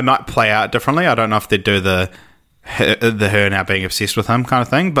might play out differently. I don't know if they'd do the her now being obsessed with him kind of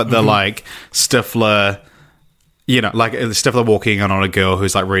thing, but the like Stifler... You know, like Stifler walking in on a girl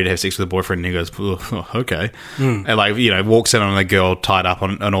who's like ready to have sex with a boyfriend, and he goes, "Oh, okay," and like, you know, walks in on a girl tied up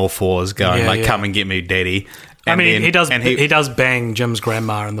on all fours, going "Come and get me, daddy." And I mean, he does bang Jim's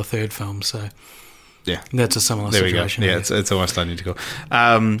grandma in the third film, so yeah, that's a similar situation. Yeah, it's almost identical.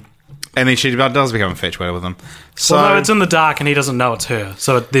 And then she does become infatuated with him. So although it's in the dark and he doesn't know it's her,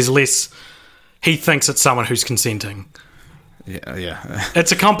 so there's less. He thinks it's someone who's consenting. Yeah.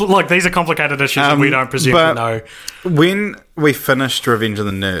 It's these are complicated issues that we don't presume to know. When we finished Revenge of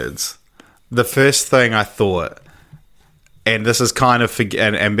the Nerds, the first thing I thought, and this is kind of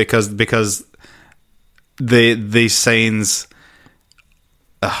and because these scenes.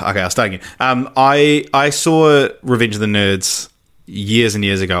 Okay, I'll start again. I saw Revenge of the Nerds years and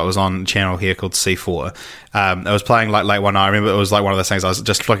years ago. It was on a channel here called C4. It was playing like late one night. I remember it was like one of those things. I was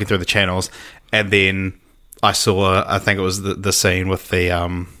just flicking through the channels, and then I saw, I think it was the scene with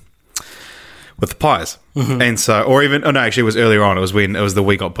the pies, and so, or even, oh no, actually, it was earlier on. It was the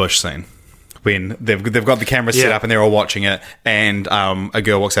We Got Bush scene when they've got the camera set up and they're all watching it, and a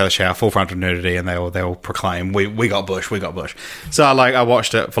girl walks out of the shower, full frontal nudity, and they all proclaim, "We got Bush, we got Bush." So I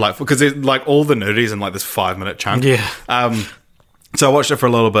watched it for because there's like all the nudities in like this 5-minute chunk. Yeah. So I watched it for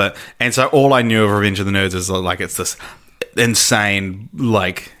a little bit, and so all I knew of Revenge of the Nerds is like it's this insane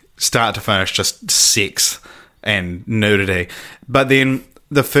like start to finish just sex and nudity. But then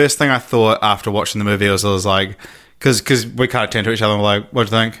the first thing I thought after watching the movie was I was like, because we kind of turned to each other and we're like, "What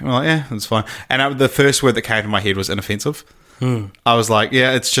do you think?" And we're like, "Yeah, it's fine." And the first word that came to my head was inoffensive. I was like,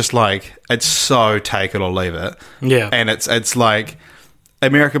 yeah, it's just like, it's so take it or leave it. Yeah. And it's like,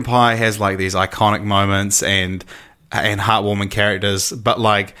 American Pie has like these iconic moments and heartwarming characters, but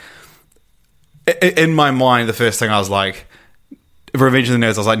like in my mind, the first thing I was like, Revenge of the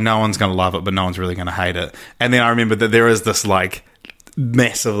Nerds, I was like, no one's going to love it, but no one's really going to hate it. And then I remembered that there is this like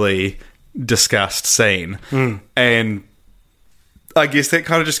massively discussed scene, and I guess that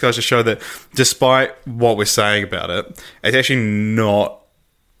kind of just goes to show that despite what we're saying about it, it's actually not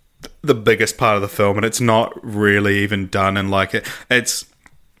the biggest part of the film, and it's not really even done in like it. It's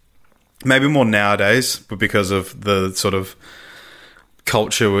maybe more nowadays, but because of the sort of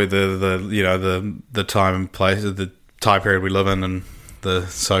culture with the time and place, the time period we live in, and the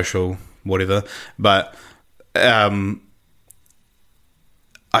social whatever. But I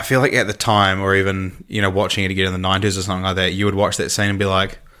feel like at the time, or even watching it again in the 90s or something like that, you would watch that scene and be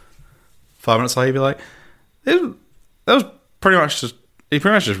like, 5 minutes later, you'd be like, that was pretty much just. He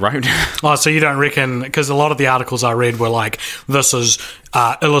pretty much just raped her. Oh, so you don't reckon... Because a lot of the articles I read were like, this is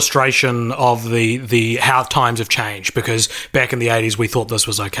illustration of the how times have changed, because back in the 80s we thought this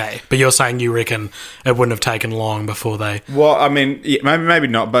was okay. But you're saying you reckon it wouldn't have taken long before they... Well, I mean, yeah, maybe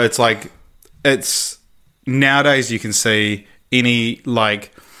not, but it's like... It's... Nowadays you can see any,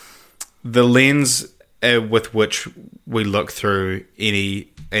 like... The lens with which we look through any...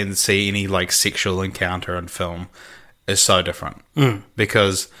 And see any, like, sexual encounter in film... is so different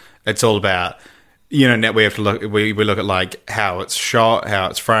because it's all about now we have to look we look at like how it's shot, how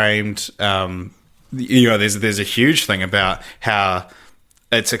it's framed. There's a huge thing about how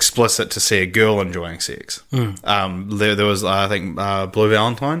it's explicit to see a girl enjoying sex. There was I think Blue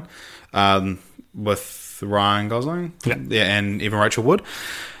Valentine with Ryan Gosling and even Rachel Wood.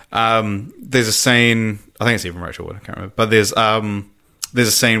 There's a scene, I think it's even Rachel Wood, I can't remember, but there's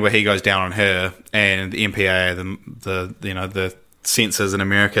a scene where he goes down on her, and the MPA, the censors in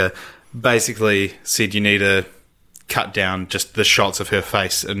America, basically said you need to cut down just the shots of her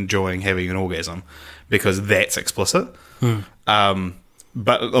face enjoying having an orgasm because that's explicit. But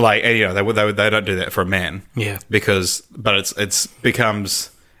like, and, they don't do that for a man, but it's becomes,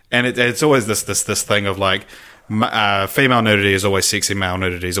 and it's always this thing of like, female nudity is always sexy, male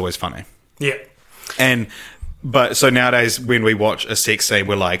nudity is always funny, But so nowadays, when we watch a sex scene,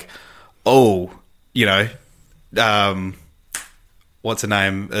 we're like, oh, what's her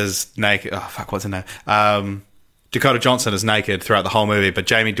name is naked. Oh, fuck, what's her name? Dakota Johnson is naked throughout the whole movie, but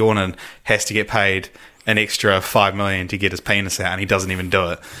Jamie Dornan has to get paid an extra $5 million to get his penis out, and he doesn't even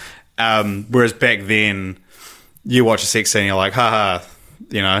do it. Whereas back then, you watch a sex scene, you're like, haha,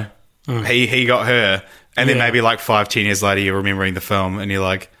 he got her. And then maybe like 5-10 years later, you're remembering the film, and you're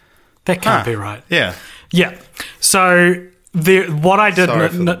like, that can't be right. Yeah. Yeah. So what I did...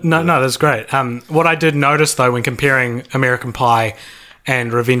 No, that's great. What I did notice, though, when comparing American Pie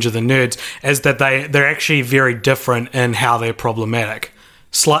and Revenge of the Nerds, is that they're actually very different in how they're problematic.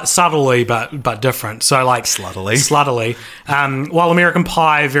 Subtly, but different. So, like... Sluttily. While American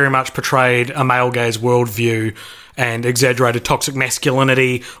Pie very much portrayed a male gaze worldview and exaggerated toxic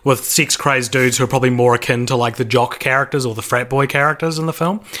masculinity with sex-crazed dudes who are probably more akin to like the jock characters or the frat boy characters in the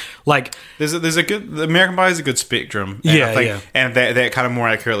film. Like, there's a good... The American Pie is a good spectrum. And I think, and that kind of more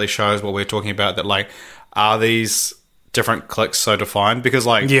accurately shows what we're talking about, that like, are these different cliques so defined? Because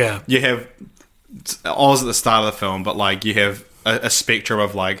like, you have Oz at the start of the film, but like you have a spectrum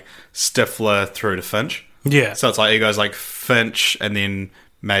of like Stifler through to Finch. Yeah. So it's like, it goes like Finch and then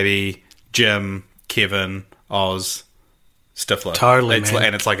maybe Jim, Kevin, Oz, Stifler. Totally, man.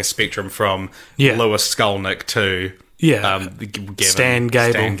 And it's like a spectrum from Lewis Skolnick to Gavin, Stan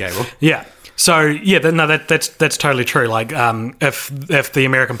Gable. Yeah. So that's totally true. Like, if the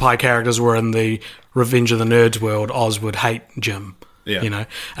American Pie characters were in the Revenge of the Nerds world, Oz would hate Jim. Yeah.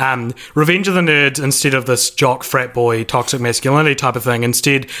 Revenge of the Nerds, instead of this jock, frat boy, toxic masculinity type of thing,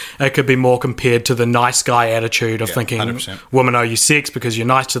 instead it could be more compared to the nice guy attitude of thinking 100%. Women owe you sex because you're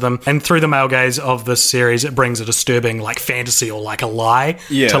nice to them. And through the male gaze of this series, it brings a disturbing like fantasy or like a lie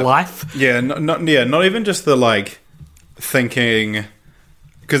to life. Yeah, not even just the like thinking,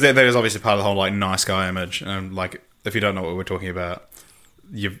 because that is obviously part of the whole like nice guy image. And like, if you don't know what we're talking about,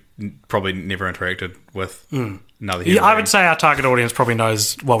 you've probably never interacted with another human. Yeah, I would say our target audience probably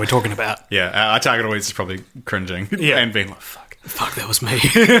knows what we're talking about. Yeah, our target audience is probably cringing and being like, fuck, that was me.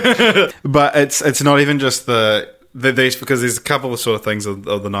 But it's not even just these, because there's a couple of sort of things of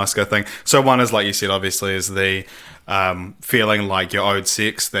the nice guy thing. So one is, like you said, obviously, is the feeling like you're owed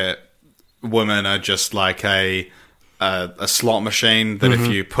sex, that women are just like a slot machine, that if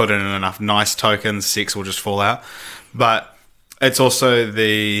you put in enough nice tokens, sex will just fall out. But it's also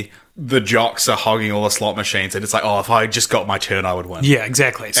the jocks are hogging all the slot machines, and it's like, oh, if I just got my turn, I would win. Yeah,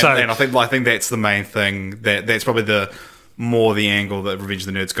 exactly. So, and I think that's the main thing. That's probably more the angle that Revenge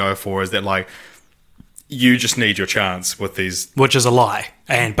of the Nerds go for, is that like you just need your chance with these, which is a lie.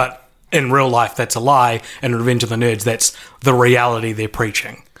 But in real life, that's a lie. And Revenge of the Nerds, that's the reality they're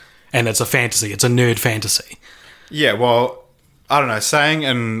preaching, and it's a fantasy. It's a nerd fantasy. Yeah, well, I don't know. Saying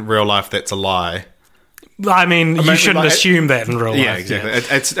in real life that's a lie. I mean you shouldn't assume that in real life. Yeah, exactly.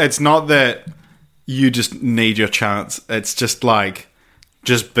 Yeah. It's not that you just need your chance. It's just like,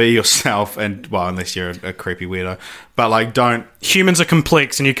 just be yourself, and well, unless you're a creepy weirdo, but like, don't. Humans are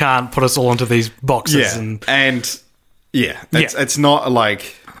complex, and you can't put us all into these boxes. Yeah, it's not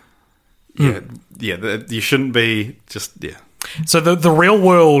like, you shouldn't be just So the real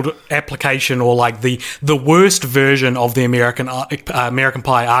world application, or like the worst version of the American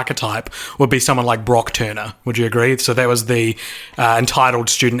Pie archetype, would be someone like Brock Turner. Would you agree? So that was the entitled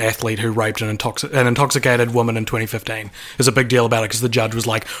student athlete who raped an intoxicated woman in 2015. There's a big deal about it because the judge was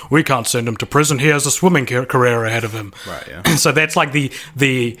like, "We can't send him to prison. He has a swimming career ahead of him." Right. Yeah. So that's like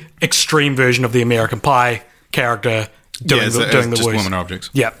the extreme version of the American Pie character. Doing the just worst. women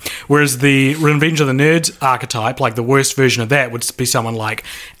objects. Yeah. Whereas the Revenge of the Nerds archetype, like the worst version of that, would be someone like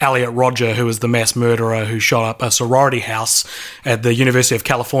Elliot Rodger, who was the mass murderer who shot up a sorority house at the University of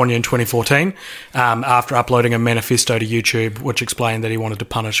California in 2014 after uploading a manifesto to YouTube, which explained that he wanted to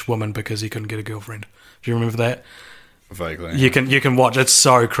punish women because he couldn't get a girlfriend. Do you remember that? Vaguely. You can watch. It's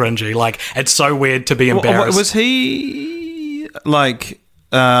so cringy. Like, it's so weird to be embarrassed. Was he like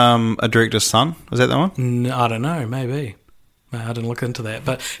a director's son? Was that the one? I don't know. Maybe. I didn't look into that.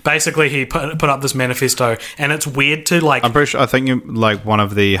 But basically, he put up this manifesto, and it's weird to like. I'm pretty sure. I think you like one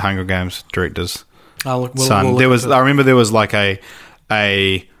of the Hunger Games directors' son. I remember there was like a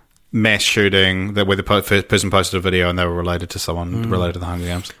mass shooting where the first person posted a video, and they were related to someone related to the Hunger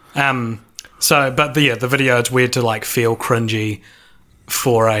Games. The video, it's weird to like feel cringy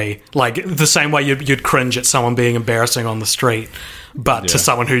for the same way you'd cringe at someone being embarrassing on the street, but to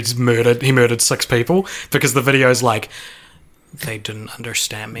someone who's murdered 6 people, because the video is like, they didn't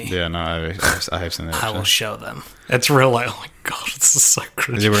understand me. Yeah, no, I have seen that. I will show them. It's real like, oh my god, this is so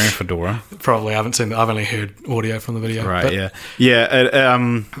cringy. Is he wearing a fedora? Probably. I haven't seen. I've only heard audio from the video. Right.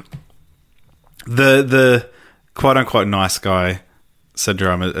 The quote unquote nice guy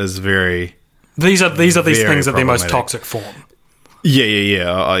syndrome is very. These are these things at their most toxic form.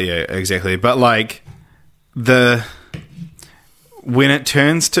 Yeah, exactly. But like when it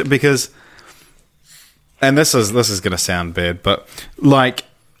turns to, because, and this is going to sound bad, but like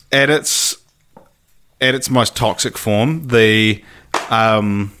at its most toxic form, the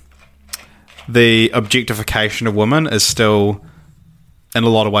objectification of women is still, in a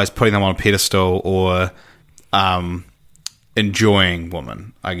lot of ways, putting them on a pedestal or enjoying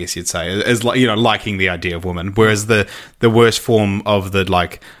women, I guess you'd say, is like, liking the idea of women. Whereas the worst form of the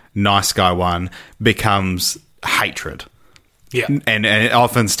like nice guy one becomes hatred. Yeah, and it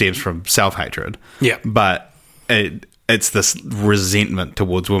often stems from self-hatred. Yeah, but it's this resentment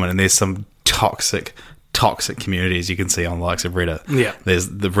towards women, and there's some toxic communities you can see on the likes of Reddit. Yeah, there's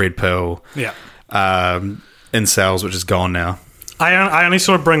the Red Pill. Yeah, incels, which is gone now. I only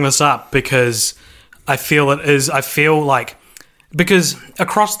sort of bring this up because I feel like. Because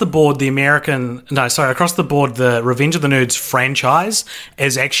across the board, the Revenge of the Nerds franchise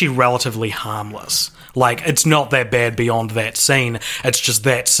is actually relatively harmless. Like, it's not that bad beyond that scene. It's just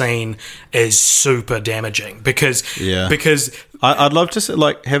that scene is super damaging because I'd love to see,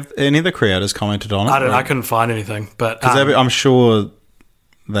 like, have any of the creators commented on it. I couldn't find anything, but I'm sure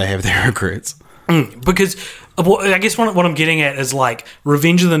they have their regrets. Because I guess what I'm getting at is like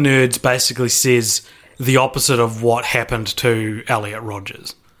Revenge of the Nerds basically says the opposite of what happened to Elliot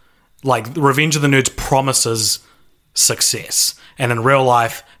Rodgers. Like, Revenge of the Nerds promises success, and in real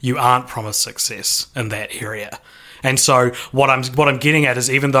life, you aren't promised success in that area. And so, what I'm getting at is,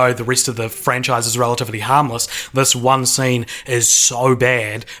 even though the rest of the franchise is relatively harmless, this one scene is so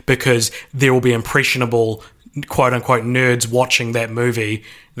bad because there will be impressionable, quote unquote, nerds watching that movie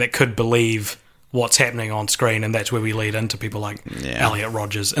that could believe what's happening on screen, and that's where we lead into people like Elliot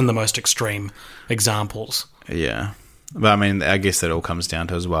Rodgers in the most extreme examples. Yeah. But I mean, I guess that all comes down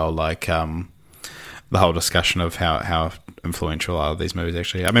to as well, like, the whole discussion of how influential are these movies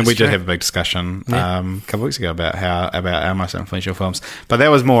actually. I mean, we did have a big discussion a couple of weeks ago about our most influential films, but that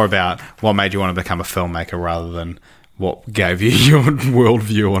was more about what made you want to become a filmmaker rather than what gave you your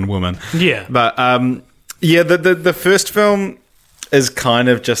worldview on women. Yeah. But, the first film is kind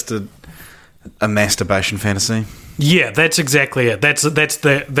of just a masturbation fantasy. Yeah, that's exactly it. That's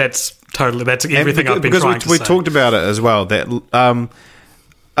everything I've been trying to say. We talked about it as well, that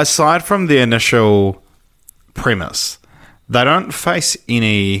aside from the initial premise, they don't face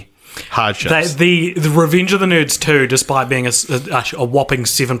any hardships. The Revenge of the Nerds 2, despite being a whopping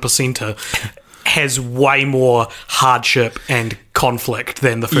 7%er, has way more hardship and conflict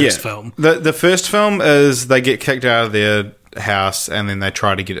than the first film. The first film is they get kicked out of their house and then they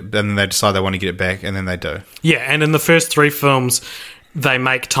try to get it, and then they decide they want to get it back, and then they do. Yeah, and in the first 3 films, they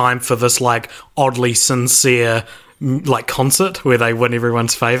make time for this like oddly sincere like concert where they win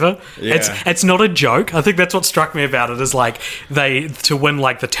everyone's favor. It's not a joke. I think that's what struck me about it, is like they, to win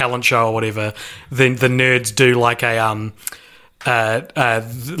like the talent show or whatever, then the nerds do like a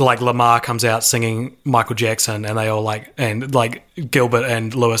like Lamar comes out singing Michael Jackson, and they all like, and like Gilbert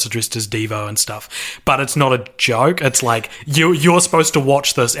and Lewis are dressed as Devo and stuff. But it's not a joke. It's like you're supposed to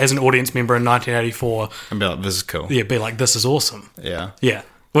watch this as an audience member in 1984 and be like, this is cool. Yeah, be like, this is awesome. Yeah.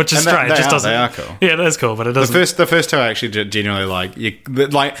 Which is strange. They are cool. Yeah, it is cool, but it doesn't. The first two are actually genuinely like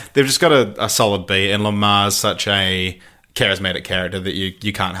they've just got a solid beat, and Lamar's such a charismatic character that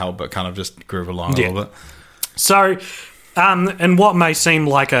you can't help but kind of just groove along a little bit. So, and what may seem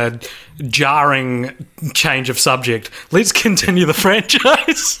like a jarring change of subject, let's continue the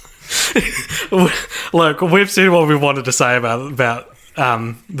franchise. Look, we've said what we wanted to say about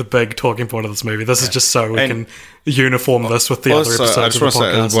the big talking point of this movie. This is just so we can uniform this with the other episodes. I just want to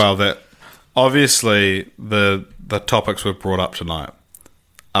say as well that obviously the topics we've brought up tonight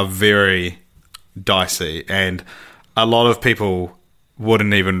are very dicey, and a lot of people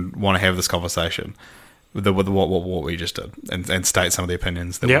wouldn't even want to have this conversation with what we just did and state some of the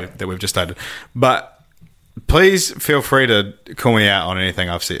opinions that we've just stated. But please feel free to call me out on anything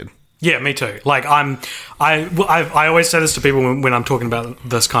I've said. Yeah, me too. Like I always say this to people when I'm talking about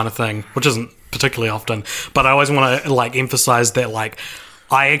this kind of thing, which isn't particularly often, but I always want to like emphasize that like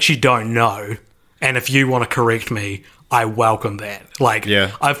I actually don't know, and if you want to correct me, I welcome that. Like,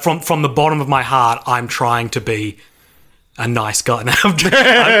 from the bottom of my heart, I'm trying to be a nice guy. No,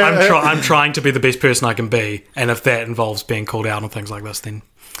 I'm trying to be the best person I can be, and if that involves being called out on things like this, then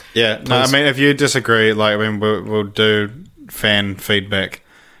no, I mean, if you disagree, like, I mean, we'll do fan feedback.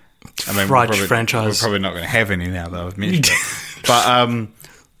 I mean, franchise. We're probably not going to have any now, though. I've mentioned it. But I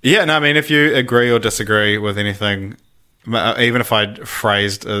mean, if you agree or disagree with anything, even if I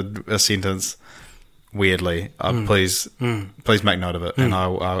phrased a sentence weirdly, please make note of it, and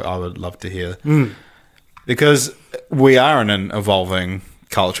I would love to hear. Because we are in an evolving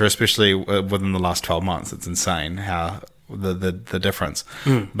culture, especially within the last 12 months. It's insane how the difference.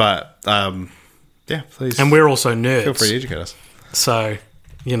 But please. And we're also nerds. Feel free to educate us. So,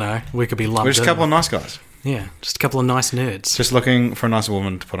 you know, we could be lumped in. We're just a couple of nice guys. Yeah, just a couple of nice nerds. Just looking for a nice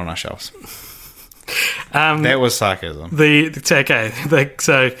woman to put on our shelves. That was sarcasm.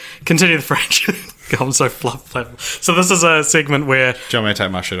 So continue the franchise. I'm so fluff. So this is a segment where... Do you want me to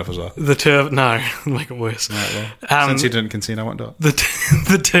take my shirt off as well? No, make it worse. Right, well, since you didn't consent, I won't do it.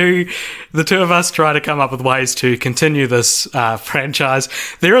 The two of us try to come up with ways to continue this franchise.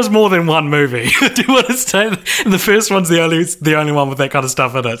 There is more than one movie. Do you want to say? The first one's the only one with that kind of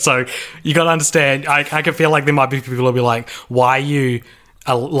stuff in it. So you got to understand. I can feel like there might be people who'll be like, why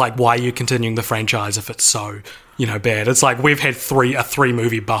are you continuing the franchise if it's so, you know, bad? It's like we've had a 3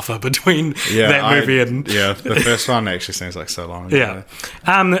 movie buffer between that movie and the first one actually seems like so long. Yeah.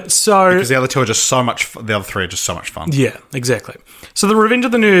 Because the other two are just so much. The other 3 are just so much fun. Yeah, exactly. So the Revenge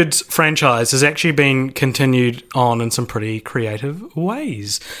of the Nerds franchise has actually been continued on in some pretty creative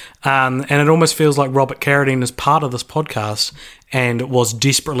ways, and it almost feels like Robert Carradine is part of this podcast and was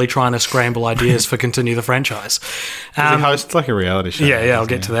desperately trying to scramble ideas for continue the franchise. He hosts like a reality show. Yeah, I'll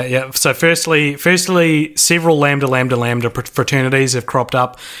get to that. Yeah. So firstly, several Lambda fraternities have cropped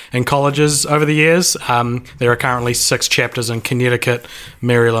up in colleges over the years. There are currently 6 chapters in Connecticut,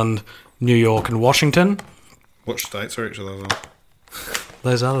 Maryland, New York, and Washington. Which states are each of those on?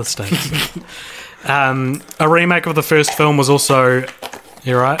 Those other states. A remake of the first film was also...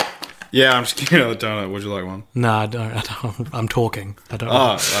 You right? Yeah, I'm just giving you a donut. Would you like one? No, I don't. I'm talking. I don't.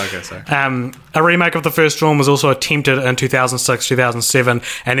 Oh, okay, sorry. A remake of the first film was also attempted in 2006, 2007,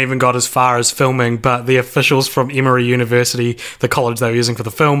 and even got as far as filming, but the officials from Emory University, the college they were using for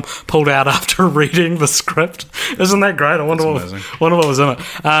the film, pulled out after reading the script. Isn't that great? I wonder what was in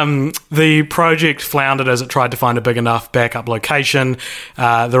it. The project floundered as it tried to find a big enough backup location.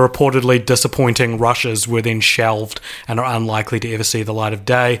 The reportedly disappointing rushes were then shelved and are unlikely to ever see the light of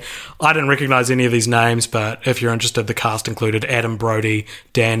day. I didn't recognise any of these names, but if you're interested, the cast included Adam Brody,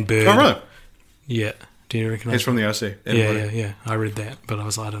 Dan Bird. Oh, really? Yeah. Do you recognise? He's from the OC. Yeah. I read that, but I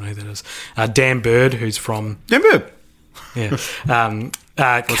don't know who that is. Dan Bird, who's from... Dan Bird? Yeah.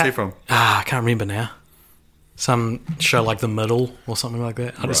 What's he from? I can't remember now. Some show like The Middle or something like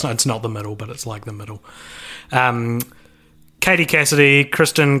that. Right. It's not The Middle, but it's like The Middle. Katie Cassidy,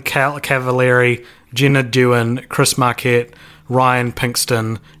 Kristen Cavallari, Jenna Dewan, Chris Marquette, Ryan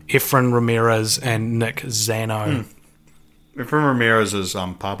Pinkston, Efren Ramirez, and Nick Zano. Efren Ramirez is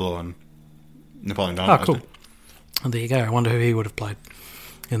Pablo and Napoleon Dynamite. Oh, cool. There you go. I wonder who he would have played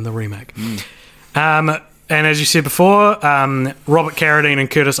in the remake. And as you said before, Robert Carradine and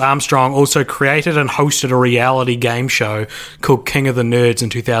Curtis Armstrong also created and hosted a reality game show called King of the Nerds in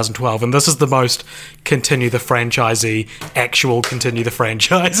 2012. And this is the most continue the franchise I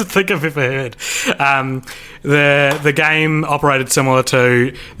think I've ever heard. The game operated similar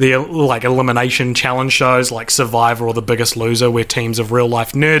to the elimination challenge shows like Survivor or The Biggest Loser, where teams of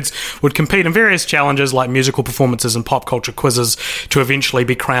real-life nerds would compete in various challenges like musical performances and pop culture quizzes to eventually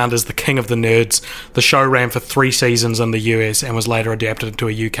be crowned as the King of the Nerds. The show ran for 3 seasons in the US and was later adapted into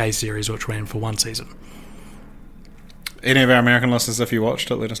a UK series which ran for 1 season. Any of our American listeners, if you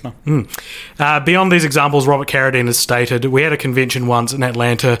watched it, let us know. Beyond these examples, Robert Carradine has stated, we had a convention once in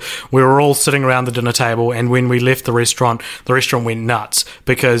Atlanta. We were all sitting around the dinner table, and when we left the restaurant went nuts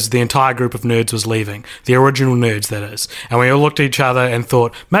because the entire group of nerds was leaving. The original nerds, that is. And we all looked at each other and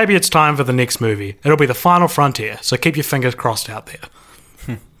thought, maybe it's time for the next movie. It'll be the final frontier, so keep your fingers crossed out there.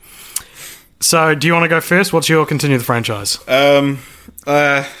 So, do you want to go first? What's your continue the franchise?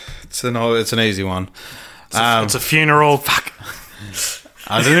 It's an easy one. It's a funeral. Fuck.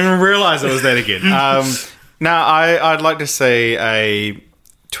 I didn't even realise it was that again. Now, I'd like to see a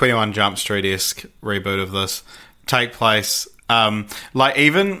 21 Jump Street-esque reboot of this take place.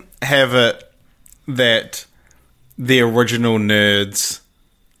 Even have it that the original nerds,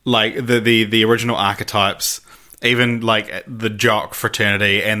 like the original archetypes, even like the jock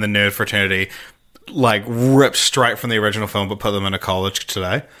fraternity and the nerd fraternity, like ripped straight from the original film but put them in a college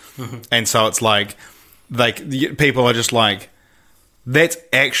today. And so it's like people are just like, that's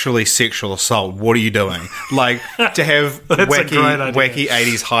actually sexual assault. What are you doing? Like, to have wacky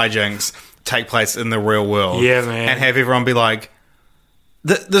 80s hijinks take place in the real world. Yeah, man. And have everyone be like,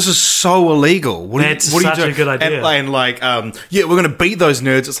 this is so illegal. What are you doing? A good idea. And we're going to beat those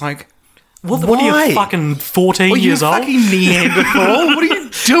nerds. It's like, what are you, fucking 14 years old? Fucking Neanderthal? What are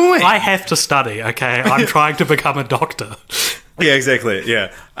you doing? I have to study, okay? I'm trying to become a doctor. Yeah, exactly.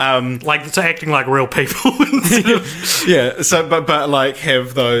 Yeah, it's acting like real people. Yeah. So, but like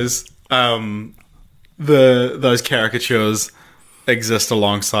have those those caricatures exist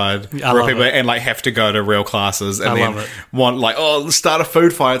alongside real people and like have to go to real classes and then want start a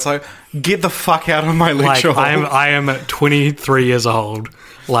food fight. It's like, get the fuck out of my lecture hall. I am 23 years old.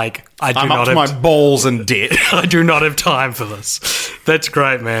 Like, I'm up to my balls in debt. I do not have time for this. That's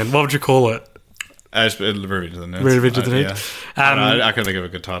great, man. What would you call it? Revenge of the Nerds. Revenge of the Nerds. Yeah. I can think of a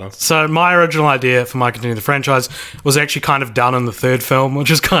good title. So my original idea for my continue the franchise was actually kind of done in the third film, which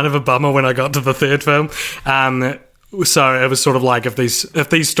is kind of a bummer when I got to the third film. So it was sort of like if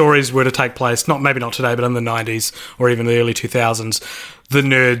these stories were to take place, maybe not today, but in the 90s or even the early 2000s, the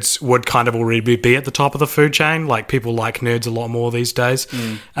nerds would kind of already be at the top of the food chain. Like, people like nerds a lot more these days.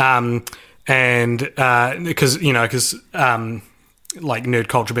 And because like nerd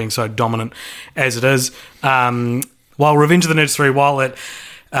culture being so dominant as it is, while Revenge of the Nerds 3, while it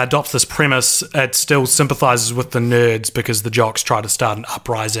adopts this premise, it still sympathises with the nerds because the jocks try to start an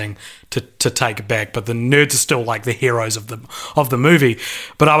uprising to take it back, but the nerds are still like the heroes of the movie.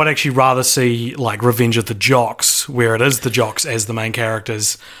 But I would actually rather see like Revenge of the Jocks, where it is the jocks as the main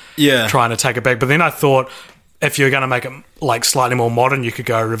characters trying to take it back. But then I thought, if you're going to make it like slightly more modern, you could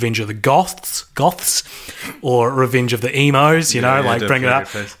go Revenge of the Goths, or Revenge of the Emos, bring it up.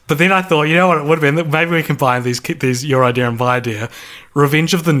 But then I thought, you know what it would have been? Maybe we combine these your idea and my idea.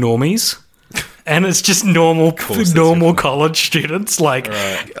 Revenge of the Normies. And it's just normal college students. Like,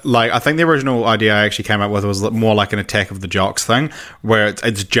 I think the original idea I actually came up with was more like an Attack of the Jocks thing, where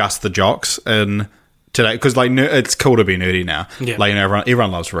it's just the jocks in today, because like it's cool to be nerdy now. Yeah. Like,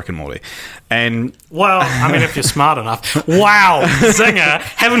 everyone loves Rick and Morty, and if you're smart enough. Wow, zinger!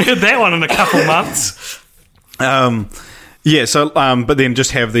 Haven't heard that one in a couple months. But then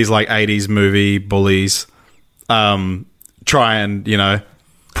just have these like 80s movie bullies, try and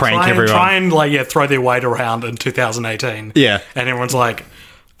prank everyone. Try and throw their weight around in 2018. Yeah, and everyone's like,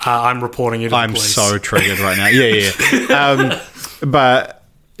 I'm reporting you to the police. I'm so triggered right now.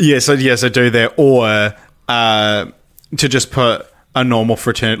 So do that, or to just put a normal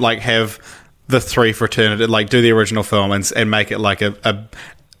fraternity, like have the 3 fraternity, like do the original film and make it like a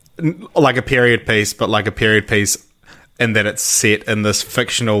period piece, but like a period piece in that it's set in this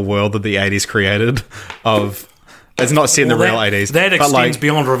fictional world that the 80s created. It's not set in the real 80s. That extends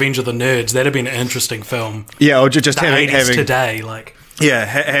beyond Revenge of the Nerds. That'd have been an interesting film. Yeah, or just having today, like. Yeah,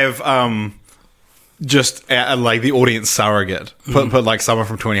 have just like the audience surrogate. Put like someone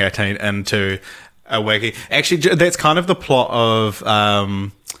from 2018 into a wacky. Actually, that's kind of the plot of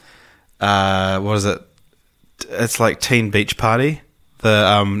what is it? It's like Teen Beach Party.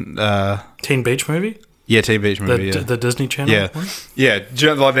 The Teen Beach Movie. Yeah, Teen Beach Movie. The Disney Channel one? Yeah.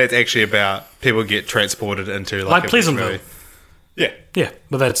 Like that's actually about people get transported into like a Pleasantville. movie. Yeah. Yeah,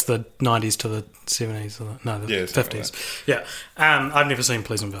 but that's the 90s to the 70s. No, the 50s. Yeah. I've never seen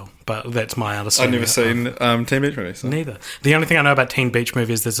Pleasantville, but that's my understanding. I've never seen Teen Beach Movie. So. Neither. The only thing I know about Teen Beach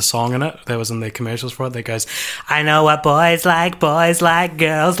Movie is there's a song in it that was in the commercials for it that goes, I know what boys like girls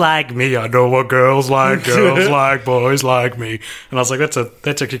like me. I know what girls like boys like me. And I was like, that's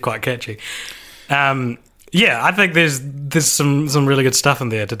actually quite catchy. Yeah, I think there's some really good stuff in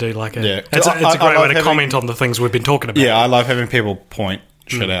there to do. Like it's a great way to comment on the things we've been talking about. Yeah, I love having people point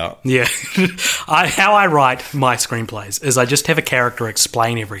shit out. Yeah, how I write my screenplays is I just have a character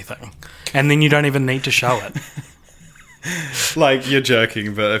explain everything, and then you don't even need to show it. Like you're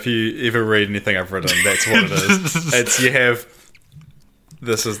joking, but if you ever read anything I've written, that's what it is.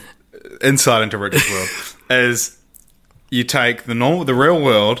 This is insight into Richard's world. Is you take the real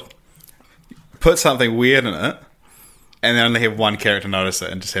world, put something weird in it, and then only have one character notice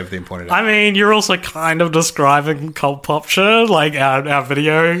it and just have them point it out. I mean, you're also kind of describing cult pop shit, like our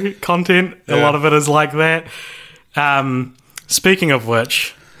video content. Yeah. A lot of it is like that. Speaking of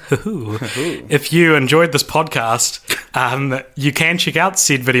which, if you enjoyed this podcast, you can check out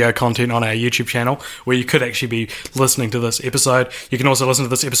said video content on our YouTube channel, where you could actually be listening to this episode. You can also listen to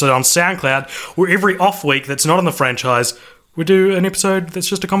this episode on SoundCloud, where every off week that's not in the franchise, we do an episode that's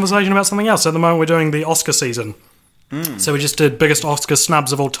just a conversation about something else. At the moment, we're doing the Oscar season. So we just did biggest Oscar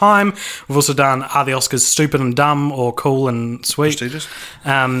snubs of all time. We've also done are the Oscars stupid and dumb or cool and sweet. Prestigious.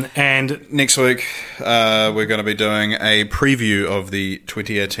 And next week, we're going to be doing a preview of the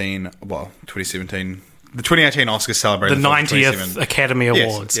 2018 Oscars celebrating the 90th Academy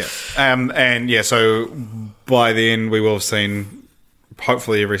Awards. Yes. So by then we will have seen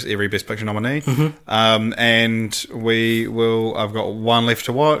hopefully every Best Picture nominee. And I've got one left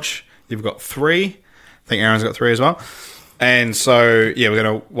to watch. You've got 3. I think Aaron's got 3 as well. And so, yeah, we're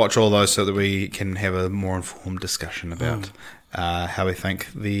going to watch all those so that we can have a more informed discussion about how we think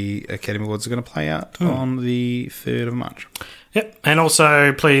the Academy Awards are going to play out on the 3rd of March. Yep. And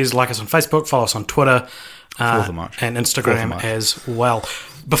also, please like us on Facebook, follow us on Twitter 4th of March. And Instagram as well.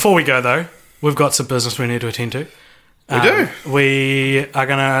 Before we go, though, we've got some business we need to attend to. We do. We are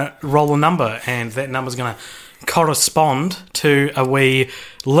going to roll a number, and that number's going to correspond to a wee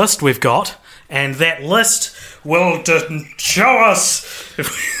list we've got. And that list will show us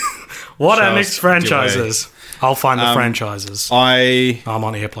what our next franchise is. I'll find the franchises. I'm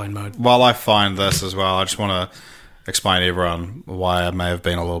on airplane mode. While I find this as well, I just want to explain to everyone why I may have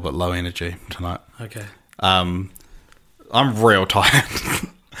been a little bit low energy tonight. Okay. I'm real tired.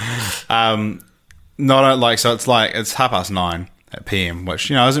 So it's 9:30 at PM,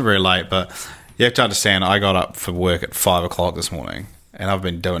 which isn't very late, but you have to understand I got up for work at 5 o'clock this morning. And I've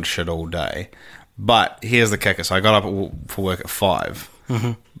been doing shit all day. But here's the kicker. So I got up for work at 5,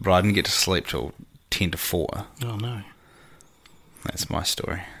 but I didn't get to sleep till 10 to 4. Oh, no. That's my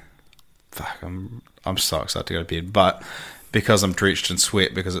story. Fuck, I'm so excited to go to bed. But because I'm drenched in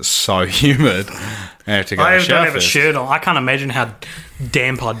sweat because it's so humid, I have to go to the shower don't have a shirt on. I can't imagine how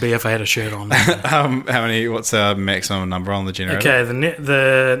damp I'd be if I had a shirt on. What's our maximum number on the generator? Okay,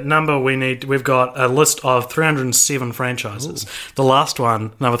 the number we need, we've got a list of 307 franchises. Ooh. The last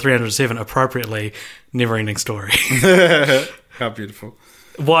one, number 307, appropriately, Neverending Story. How beautiful.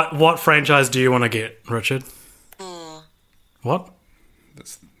 What franchise do you want to get, Richard? 4. What?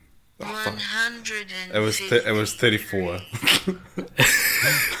 150. It was 34.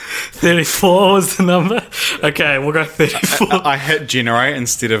 34 was the number? Okay, we'll go 34. I hit generate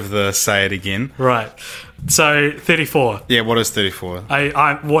instead of the say it again. Right. So, 34. Yeah, what is 34?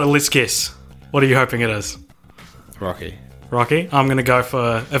 Let's guess. What are you hoping it is? Rocky. I'm going to go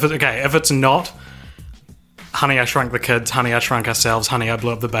for... If it's not Honey, I Shrunk the Kids, Honey, I Shrunk Ourselves, Honey, I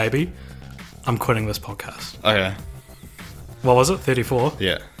Blew Up the Baby, I'm quitting this podcast. Okay. What was it? 34?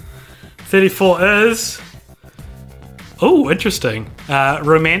 Yeah. 34 is... Oh, interesting.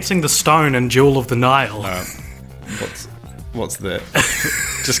 Romancing the Stone and Jewel of the Nile. What's that?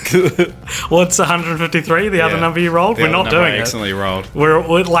 Just what's 153? The other number you rolled? We're not doing it. I accidentally rolled.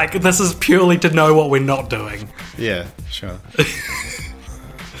 We're like, this is purely to know what we're not doing. Yeah, sure.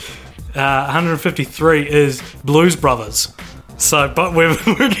 153 is Blues Brothers. So, but we're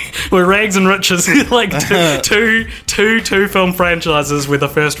rags and riches, like two film franchises where the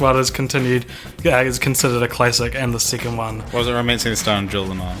first one is considered a classic, and the second one was it Romancing the Stone and Jewel of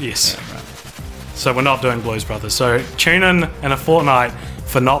the Nile? Yes. Yeah, right. So we're not doing Blues Brothers. So tune in a fortnight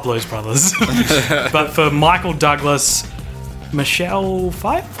for not Blues Brothers, but for Michael Douglas, Michelle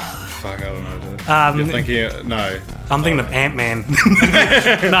Pfeiffer. Fuck, I don't know, dude. You're thinking... No. I'm thinking of Ant-Man.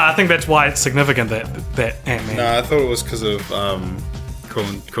 No, I think that's why it's significant that Ant-Man. No, I thought it was because of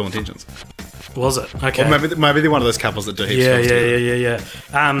Cruel Intentions. Was it? Okay. Or maybe they're one of those couples that do heaps Yeah. of stuff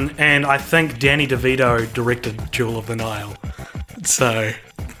together. And I think Danny DeVito directed Jewel of the Nile. So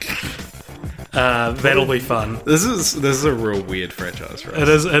that'll be fun. This is a real weird franchise for us. It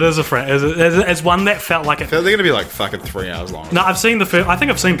is a it's one that felt like it. They're going to be like fucking 3 hours long. No, I've seen the first. I think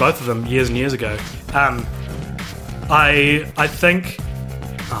I've seen both of them years and years ago. I think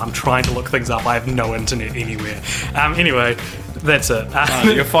I'm trying to look things up. I have no internet anywhere. Anyway, that's it.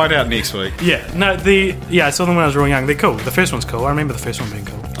 You'll find out next week. Yeah, no, I saw them when I was real young. They're cool. The first one's cool. I remember the first one being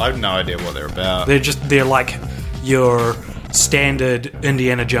cool. I have no idea what they're about. They're like your standard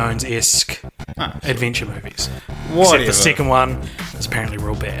Indiana Jones-esque adventure movies. Except the second one is apparently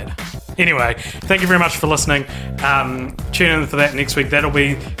real bad. Anyway, thank you very much for listening. Tune in for that next week. That'll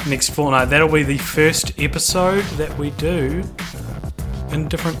be next fortnight. That'll be the first episode that we do in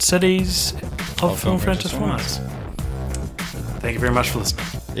different cities of Film Franchise Wise. Thank you very much for listening.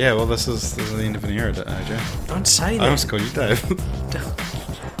 Yeah, well, this is the end of an era, AJ. Don't say that. I almost called you Dave.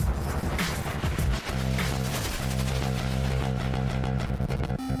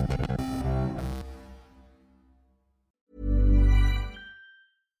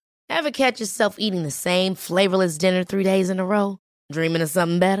 Ever catch yourself eating the same flavorless dinner 3 days in a row? Dreaming of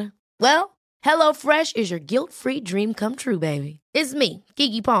something better? Well, HelloFresh is your guilt-free dream come true, baby. It's me,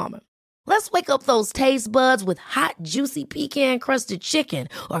 Keke Palmer. Let's wake up those taste buds with hot, juicy pecan-crusted chicken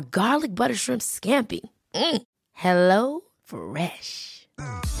or garlic butter shrimp scampi. Hello Fresh.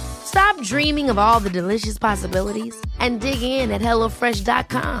 Stop dreaming of all the delicious possibilities and dig in at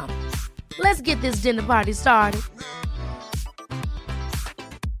HelloFresh.com. Let's get this dinner party started.